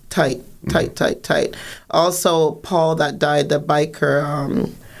 Yeah. Tight. Also, Paul that died, the biker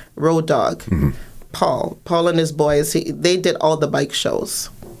road dog. Paul and his boys, they did all the bike shows.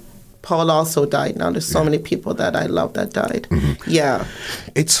 Paul also died. Now there's so many people that I love that died. Yeah.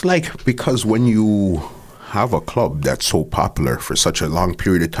 It's like, because when you have a club that's so popular for such a long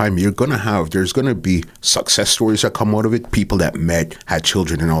period of time, there's going to be success stories that come out of it. People that met, had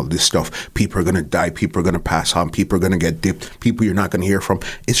children and all this stuff. People are going to die. People are going to pass on. People are going to get dipped. People you're not going to hear from.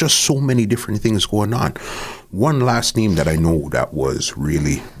 It's just so many different things going on. One last name that I know that was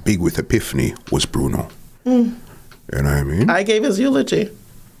really big with Epiphany was Bruno. You know what I mean? I gave his eulogy.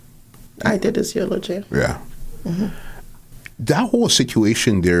 I did his eulogy. Yeah. That whole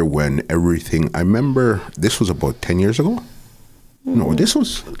situation there when everything, I remember this was about 10 years ago? No, this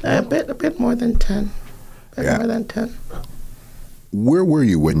was... A bit more than 10. More than 10. Where were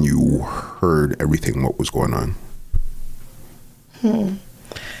you when you heard everything, what was going on?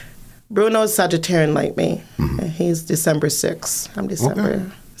 Bruno's Sagittarian like me. He's December 6th. I'm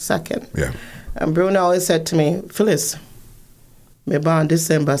December 2nd. Yeah. And Bruno always said to me, Phyllis, me born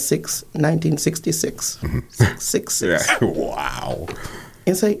December 6, 1966. 6. Yeah. Wow.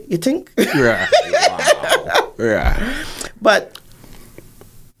 And so, you think? Yeah. Wow. Yeah. But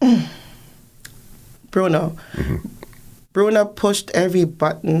Bruno pushed every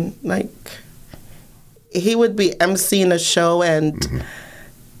button. Like, he would be emceeing a show and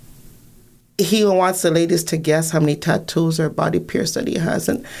he wants the ladies to guess how many tattoos or body pierced that he has.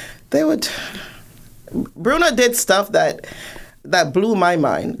 And they would... Bruno did stuff that blew my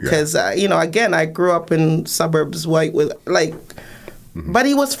mind because, again, I grew up in suburbs white with, but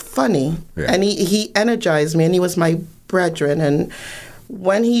he was funny and he energized me and he was my brethren. And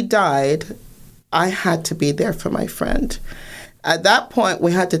when he died, I had to be there for my friend. At that point,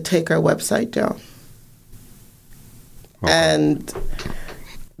 we had to take our website down. Okay. And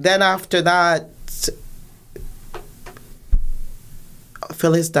then after that,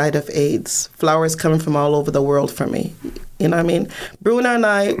 Phyllis died of AIDS. Flowers coming from all over the world for me. You know what I mean? Bruno and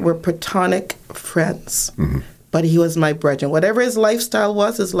I were platonic friends. But he was my brethren. Whatever his lifestyle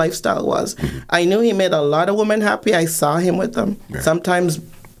was, his lifestyle was. I knew he made a lot of women happy. I saw him with them. Yeah. Sometimes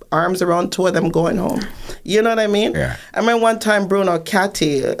arms around 2 of them going home. You know what I mean? Yeah. I remember one time Bruno,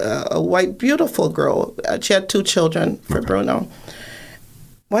 Cathy, a white, beautiful girl, she had 2 children for Bruno.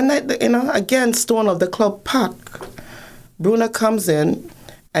 One night, again, stone of the club pack. Bruno comes in,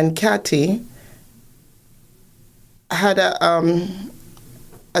 and Cathy had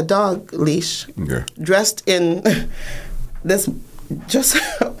a dog leash, dressed in this,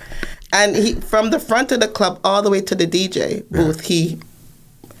 and he, from the front of the club all the way to the DJ booth,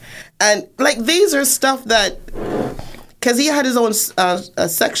 and these are stuff that, because he had his own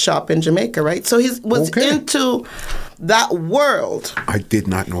sex shop in Jamaica, right? So he was into that world. I did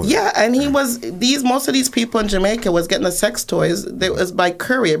not know that. Yeah, and he was, most of these people in Jamaica was getting the sex toys. It was by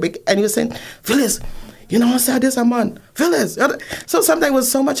courier, and he was saying, Phyllis, I saw this a man. Phyllis. So sometimes it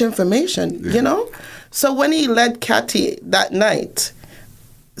was so much information, So when he led Cathy that night,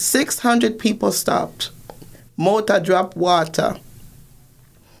 600 people stopped. Motor dropped water.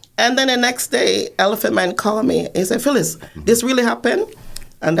 And then the next day, Elephant Man called me. He said, Phyllis, this really happened?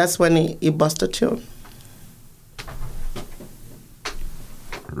 And that's when he busted a tune.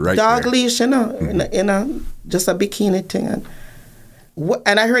 Right dog there. leash, in just a bikini thing.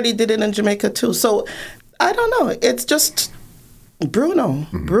 And I heard he did it in Jamaica too. So I don't know. It's just Bruno.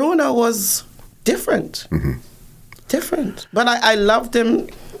 Bruno was different. different. But I loved him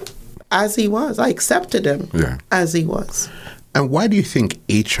as he was. I accepted him as he was. And why do you think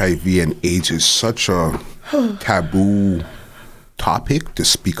HIV and AIDS is such a taboo topic to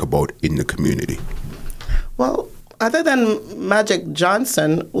speak about in the community? Well, other than Magic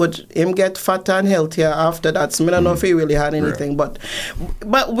Johnson, would him get fatter and healthier after that? So I don't know if he really had anything, but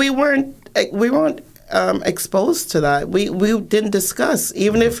we weren't exposed to that. We didn't discuss,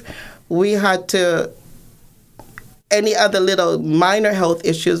 even if we had to. Any other little minor health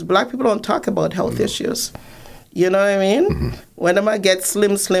issues, Black people don't talk about health issues. You know what I mean? When them get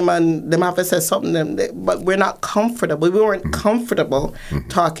slim and them have to say something, but we're not comfortable. We weren't comfortable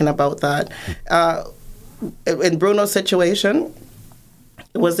talking about that. In Bruno's situation,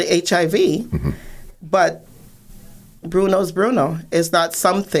 it was the HIV, but Bruno's Bruno. It's not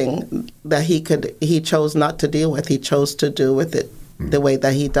something that he chose not to deal with. He chose to deal with it the way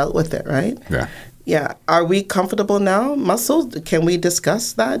that he dealt with it, right? Yeah. Yeah. Are we comfortable now? Muscle, can we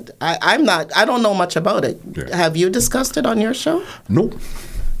discuss that? I'm not. I don't know much about it. Yeah. Have you discussed it on your show? Nope.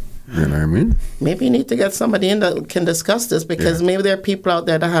 You know what I mean? Maybe you need to get somebody in that can discuss this, because maybe there are people out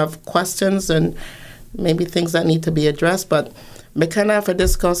there that have questions and maybe things that need to be addressed. But I kind of have to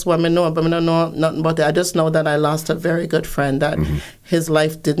discuss what I know, but I don't know nothing about it. I just know that I lost a very good friend, that his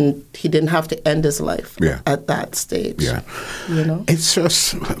life he didn't have to end his life at that stage. Yeah. You know? It's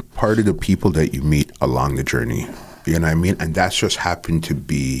just part of the people that you meet along the journey. You know what I mean? And that's just happened to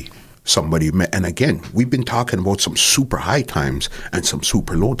be somebody you met. And again, we've been talking about some super high times and some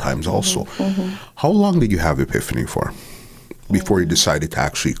super low times also. How long did you have Epiphany for before you decided to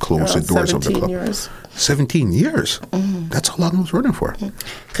actually close the doors of the club? 17 years. 17 years? That's how long it was running for.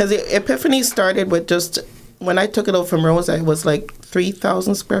 Because Epiphany started with just, when I took it over from Rosa, it was like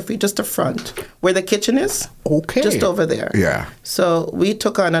 3,000 square feet, just the front, where the kitchen is. Okay. Just over there. Yeah. So we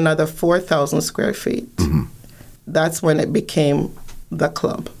took on another 4,000 square feet. That's when it became the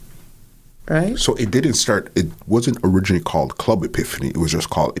club. Right? So it wasn't originally called Club Epiphany. It was just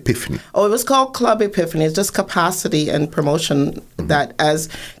called Epiphany. Oh, it was called Club Epiphany. It's just capacity and promotion because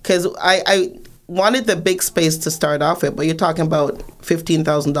I wanted the big space to start off with, but you're talking about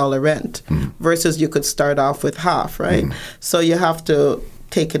 $15,000 rent versus you could start off with half, right? So you have to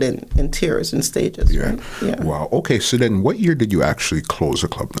take it in tiers and stages, right? Yeah. Wow. Okay, so then what year did you actually close the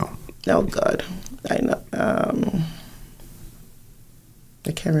club now? Oh, God. I know.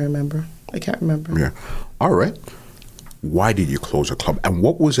 I can't remember. Yeah. All right. Why did you close the club? And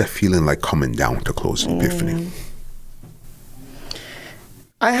what was that feeling like coming down to close Epiphany?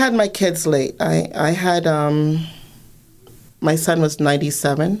 I had my kids late. I had, my son was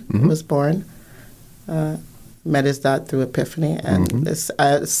 97, was born. Met his dad through Epiphany. And this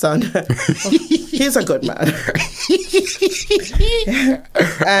son, he's a good man.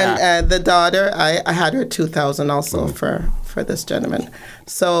 and the daughter, I had her 2000 also for this gentleman.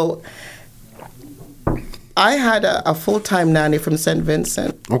 So I had a full-time nanny from St.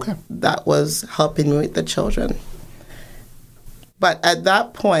 Vincent that was helping me with the children. But at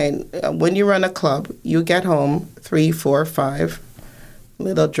that point, when you run a club, you get home 3, 4, 5,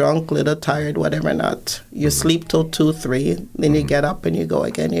 little drunk, little tired, whatever not. You sleep till 2, 3, then you get up and you go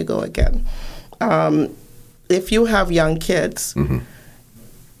again, If you have young kids,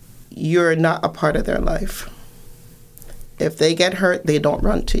 you're not a part of their life. If they get hurt, they don't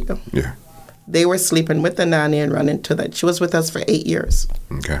run to you. Yeah. They were sleeping with the nanny and running to that. She was with us for 8 years.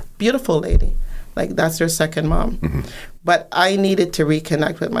 Okay. Beautiful lady. Like, that's her second mom. But I needed to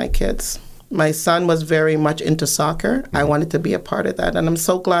reconnect with my kids. My son was very much into soccer. I wanted to be a part of that. And I'm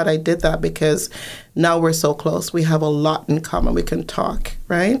so glad I did that, because now we're so close. We have a lot in common. We can talk,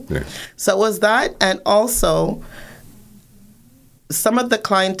 right? Yeah. So it was that. And also, some of the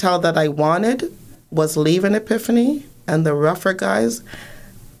clientele that I wanted was leaving Epiphany, and the rougher guys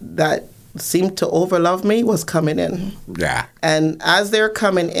that seemed to overlove me was coming in. Yeah. And as they're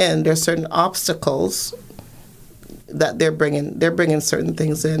coming in, there's certain obstacles that they're bringing certain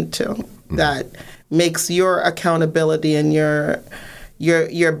things into that makes your accountability and your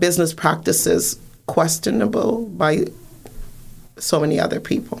business practices questionable by so many other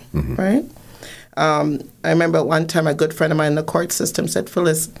people, right? I remember one time a good friend of mine in the court system said,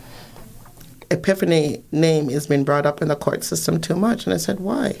 Phyllis, Epiphany name is being brought up in the court system too much. And I said,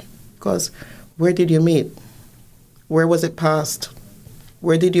 why? Because where did you meet? Where was it passed?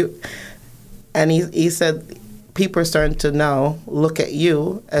 Where did you... And he said, people are starting to now look at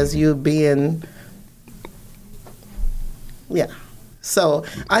you as you being... Yeah. So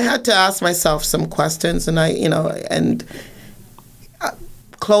I had to ask myself some questions, and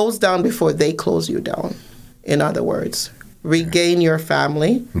close down before they close you down. In other words, regain your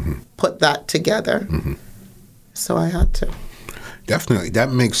family, put that together, So I had to. Definitely.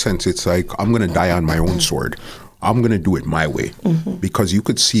 That makes sense. It's like, I'm going to die on my own sword. I'm going to do it my way, because you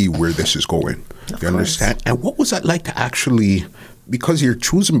could see where this is going. You understand? And what was that like to actually, because you're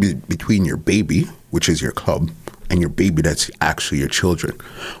choosing between your baby, which is your club, and your baby that's actually your children.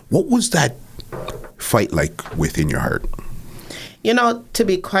 What was that fight like within your heart? You know, to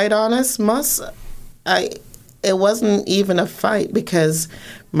be quite honest, it wasn't even a fight, because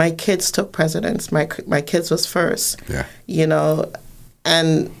my kids took precedence. My kids was first. Yeah. You know,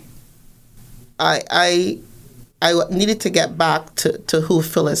 and I needed to get back to who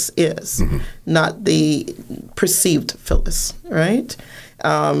Phyllis is, not the perceived Phyllis, right?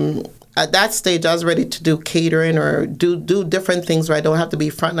 At that stage, I was ready to do catering or do different things where I don't have to be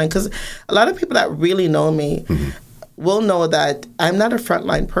frontline. Because a lot of people that really know me will know that I'm not a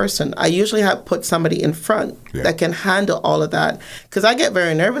frontline person. I usually have put somebody in front that can handle all of that. Because I get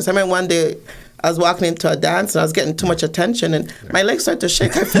very nervous. I remember one day I was walking into a dance and I was getting too much attention and my legs started to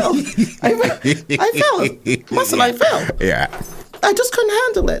shake. I fell. I fell. Muscle, I fell. Yeah. I just couldn't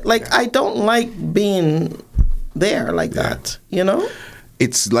handle it. Like, I don't like being there like that, you know?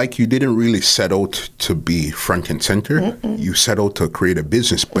 It's like you didn't really set out to be front and center. You set out to create a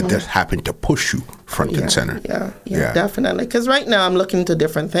business, but that happened to push you front and center. Yeah, definitely. Because right now I'm looking into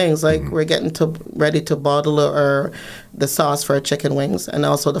different things. Like we're getting ready to bottle or the sauce for chicken wings and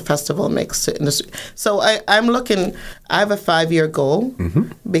also the festival mix. So I'm looking, I have a 5-year goal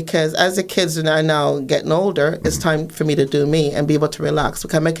because as the kids are now getting older, it's time for me to do me and be able to relax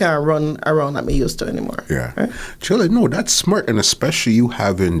because I can't run around like I used to anymore. Yeah. Right? Chilla, no, that's smart. And especially you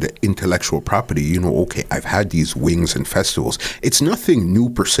having the intellectual property, you know, okay, I've had these wings and festivals. It's nothing new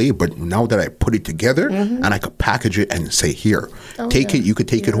per se, but now that I put it together and I could package it and say, here, take it, you could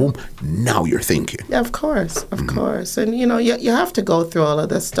take it home. Now you're thinking. Yeah, of course. And, you know, you have to go through all of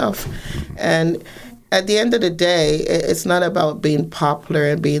this stuff. And at the end of the day, it's not about being popular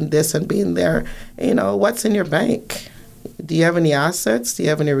and being this and being there. You know, what's in your bank? Do you have any assets? Do you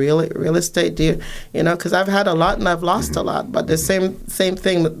have any real estate? You know, because I've had a lot and I've lost a lot. But the same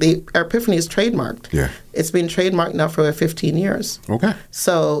thing, our Epiphany is trademarked. Yeah. It's been trademarked now for 15 years. Okay.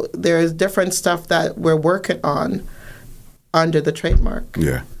 So there's different stuff that we're working on under the trademark.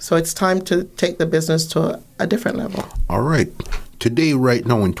 Yeah. So it's time to take the business to a different level. All right. Today, right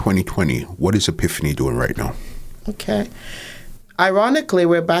now in 2020, what is Epiphany doing right now? Okay. Ironically,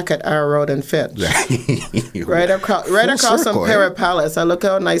 we're back at our Road and Fitch. right across from Para Palace. I look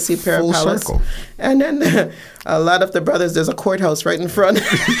how nice you see Para Palace. Circle. And then a lot of the brothers, there's a courthouse right in front.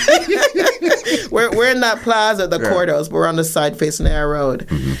 we're in that plaza, the courthouse. We're on the side facing our road.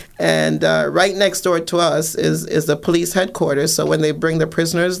 And right next door to us is the police headquarters. So when they bring the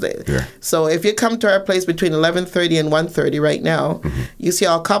prisoners, so if you come to our place between 11:30 and 1:30 right now, you see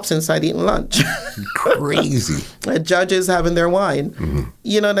all cops inside eating lunch. Crazy. The judges having their wine.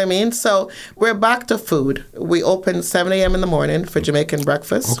 You know what I mean? So we're back to food. We open 7 a.m. in the morning for Jamaican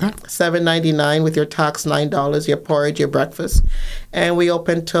breakfast. Okay. $7.99 with your tax, $9, your porridge, your breakfast. And we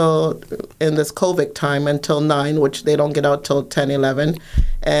open till, in this COVID time, until 9, which they don't get out till 10, 11.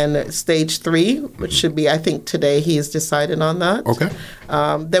 And stage 3, which should be, I think today he's decided on that. Okay.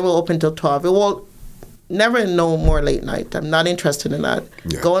 Then we'll open till 12. It will never no more late night. I'm not interested in that.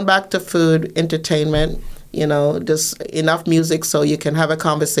 Yeah. Going back to food, entertainment, you know, just enough music so you can have a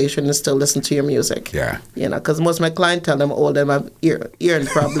conversation and still listen to your music. Yeah. You know, because most of my clientele, I'm old, them have ear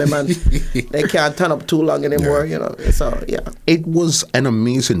problem and they can't turn up too long anymore, you know. So, yeah. It was an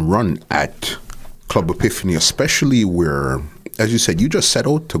amazing run at Club Epiphany, especially where, as you said, you just set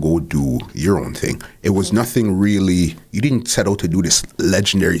out to go do your own thing. It was nothing really, you didn't set out to do this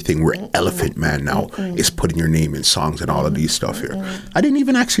legendary thing where Elephant Man now is putting your name in songs and all of these stuff here. I didn't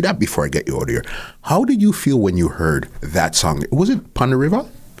even ask you that before I get you out of here. How did you feel when you heard that song? Was it Pon the River?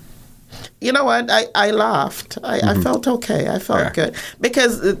 You know what? I laughed. I felt okay. I felt good.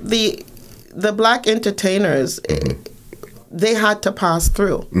 Because the black entertainers, they had to pass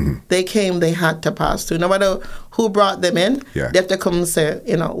through. They came, they had to pass through. No matter who brought them in, they have to come and say,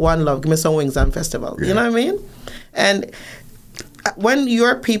 you know, one love, give me some wings on festival. You know what I mean? And when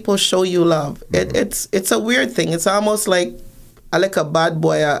your people show you love, it's a weird thing. It's almost like a bad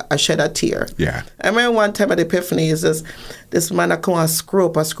boy, I shed a tear. Yeah. I remember one time at Epiphany, is this man I come and screw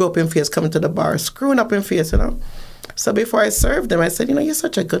up in face, coming to the bar, screwing up in face, you know. So before I served him, I said, you know, you're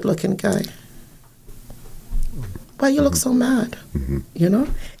such a good looking guy. why you look so mad? You know?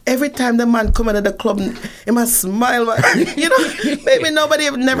 Every time the man come into the club, he must smile. You know? Maybe nobody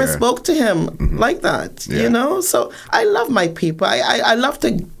have never spoke to him like that. You know? So I love my people. I love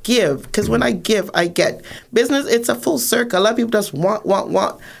to give, because when I give, I get. Business, it's a full circle. A lot of people just want.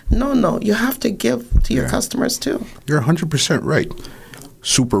 No. You have to give to your customers too. You're 100% right.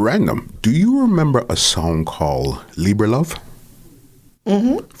 Super random. Do you remember a song called Libre Love?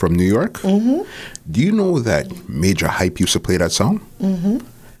 From New York? Do you know that Major Hype used to play that song?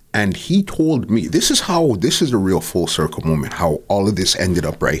 And he told me, this is a real full circle moment, how all of this ended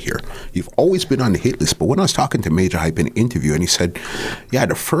up right here. You've always been on the hit list, but when I was talking to Major Hype in an interview, and he said, yeah,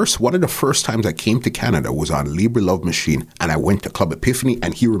 one of the first times I came to Canada was on Libre Love Machine, and I went to Club Epiphany,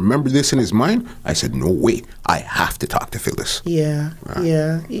 and he remembered this in his mind. I said, no way, I have to talk to Phyllis. Yeah.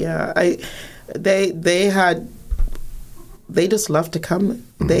 They just love to come.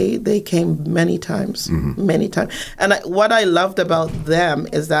 They came many times. And what I loved about them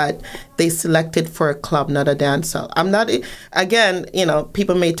is that they selected for a club, not a dance hall. I'm not, again, you know,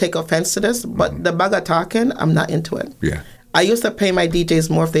 people may take offense to this, but the bag of talking, I'm not into it. Yeah. I used to pay my DJs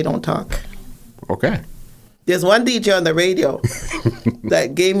more if they don't talk. Okay. There's one DJ on the radio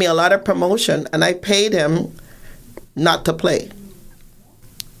that gave me a lot of promotion, and I paid him not to play.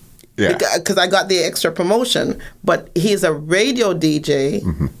 Yeah. Because I got the extra promotion, but he's a radio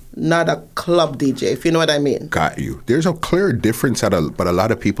DJ, not a club DJ, if you know what I mean. Got you. There's a clear difference, but a lot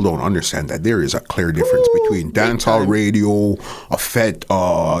of people don't understand that there is a clear difference between dancehall radio, a fete,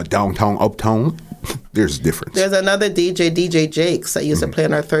 downtown, uptown. There's a difference. There's another DJ, DJ Jakes, that used to play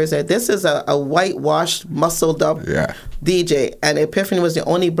on our Thursday. This is a whitewashed, muscled up DJ, and Epiphany was the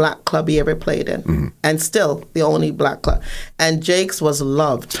only black club he ever played in, and still the only black club. And Jakes was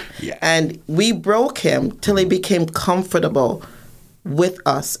loved. Yeah. And we broke him till he became comfortable with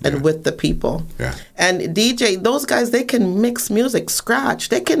us and with the people. Yeah. And DJ, those guys, they can mix music, scratch.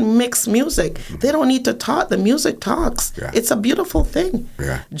 They can mix music. They don't need to talk. The music talks. Yeah. It's a beautiful thing.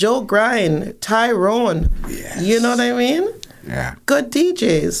 Yeah. Joe Grind, Tyrone. Yes. You know what I mean? Yeah. Good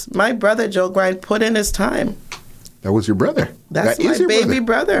DJs. My brother, Joe Grind, put in his time. That was your brother. That's my baby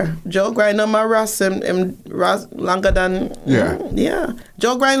brother. Joe Grind, no my Ross, longer than... Yeah.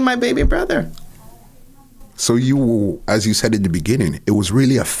 Joe Grind, my baby brother. So you, as you said at the beginning, it was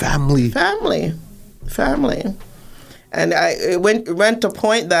really a family. Family. And it went to a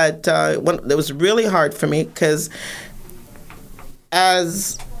point that it was really hard for me, because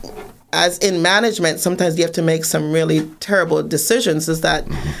as in management, sometimes you have to make some really terrible decisions, is that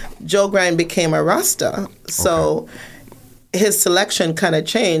Joe Grind became a Rasta. So his selection kind of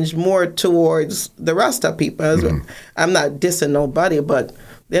changed more towards the Rasta people. I'm not dissing nobody, but...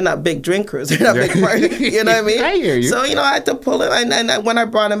 they're not big drinkers. They're not big parties. You know what I mean? I hear you. So, you know, I had to pull it. And when I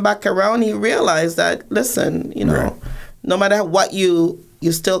brought him back around, he realized that, listen, you know, no matter what you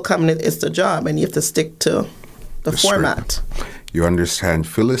still come in, it's the job, and you have to stick to the format. Right. You understand?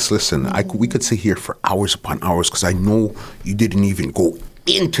 Phyllis, listen, we could sit here for hours upon hours, because I know you didn't even go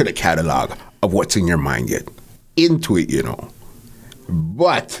into the catalog of what's in your mind yet. Into it, you know.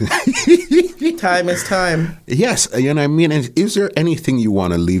 But time is time. Yes, you know what I mean? And is there anything you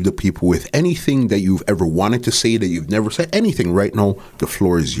want to leave the people with? Anything that you've ever wanted to say that you've never said? Anything right now? The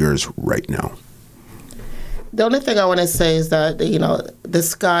floor is yours right now. The only thing I want to say is that, you know, the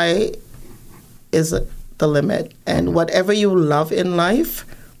sky is the limit. And whatever you love in life,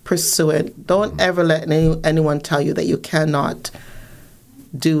 pursue it. Don't ever let anyone tell you that you cannot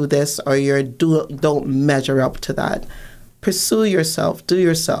do this, or don't measure up to that. Pursue yourself, do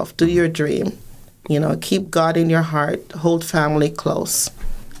your dream. You know, keep God in your heart, hold family close,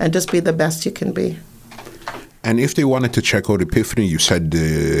 and just be the best you can be. And if they wanted to check out Epiphany, you said,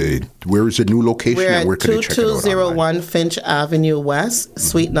 where is the new location? We're at where can they check it out 2201 Finch Avenue West,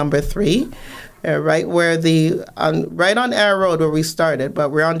 Suite number 3. Right where right on Air Road where we started,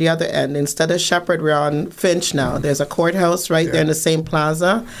 but we're on the other end. Instead of Shepherd, we're on Finch now. There's a courthouse right there in the same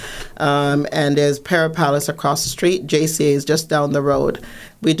plaza, and there's Para Palace across the street. JCA is just down the road.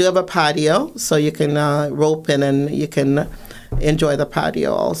 We do have a patio, so you can rope in and you can enjoy the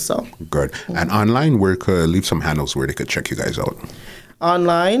patio also. Good. And online, leave some handles where they could check you guys out.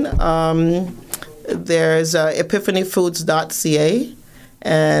 Online, there's epiphanyfoods.ca.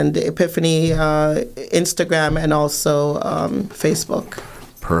 and Epiphany Instagram, and also Facebook.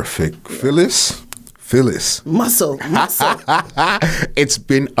 Perfect. Phyllis. Muscle. It's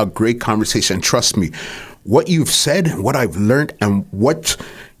been a great conversation. Trust me, what you've said, what I've learned, and what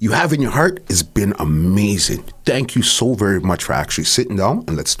you have in your heart has been amazing. Thank you so very much for actually sitting down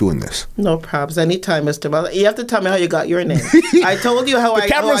and let's doing this. No problems. Anytime, Mr. Butler. You have to tell me how you got your name. I told you how the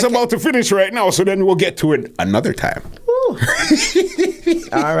camera's about to finish right now, so then we'll get to it another time.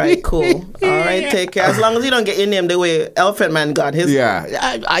 All right, cool. All right, take care. As long as you don't get your name the way Elephant Man got his.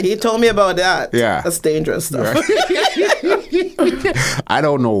 Yeah. He told me about that. Yeah. That's dangerous stuff. I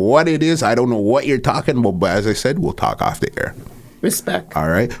don't know what it is. I don't know what you're talking about, but as I said, we'll talk off the air. Respect. All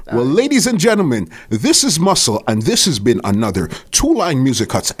right. Well, ladies and gentlemen, this is Muscle, and this has been another Two Line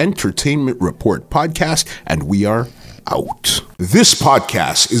Music Hut's Entertainment Report podcast, and we are out. This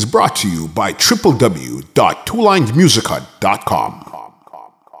podcast is brought to you by www.twolinemusichut.com.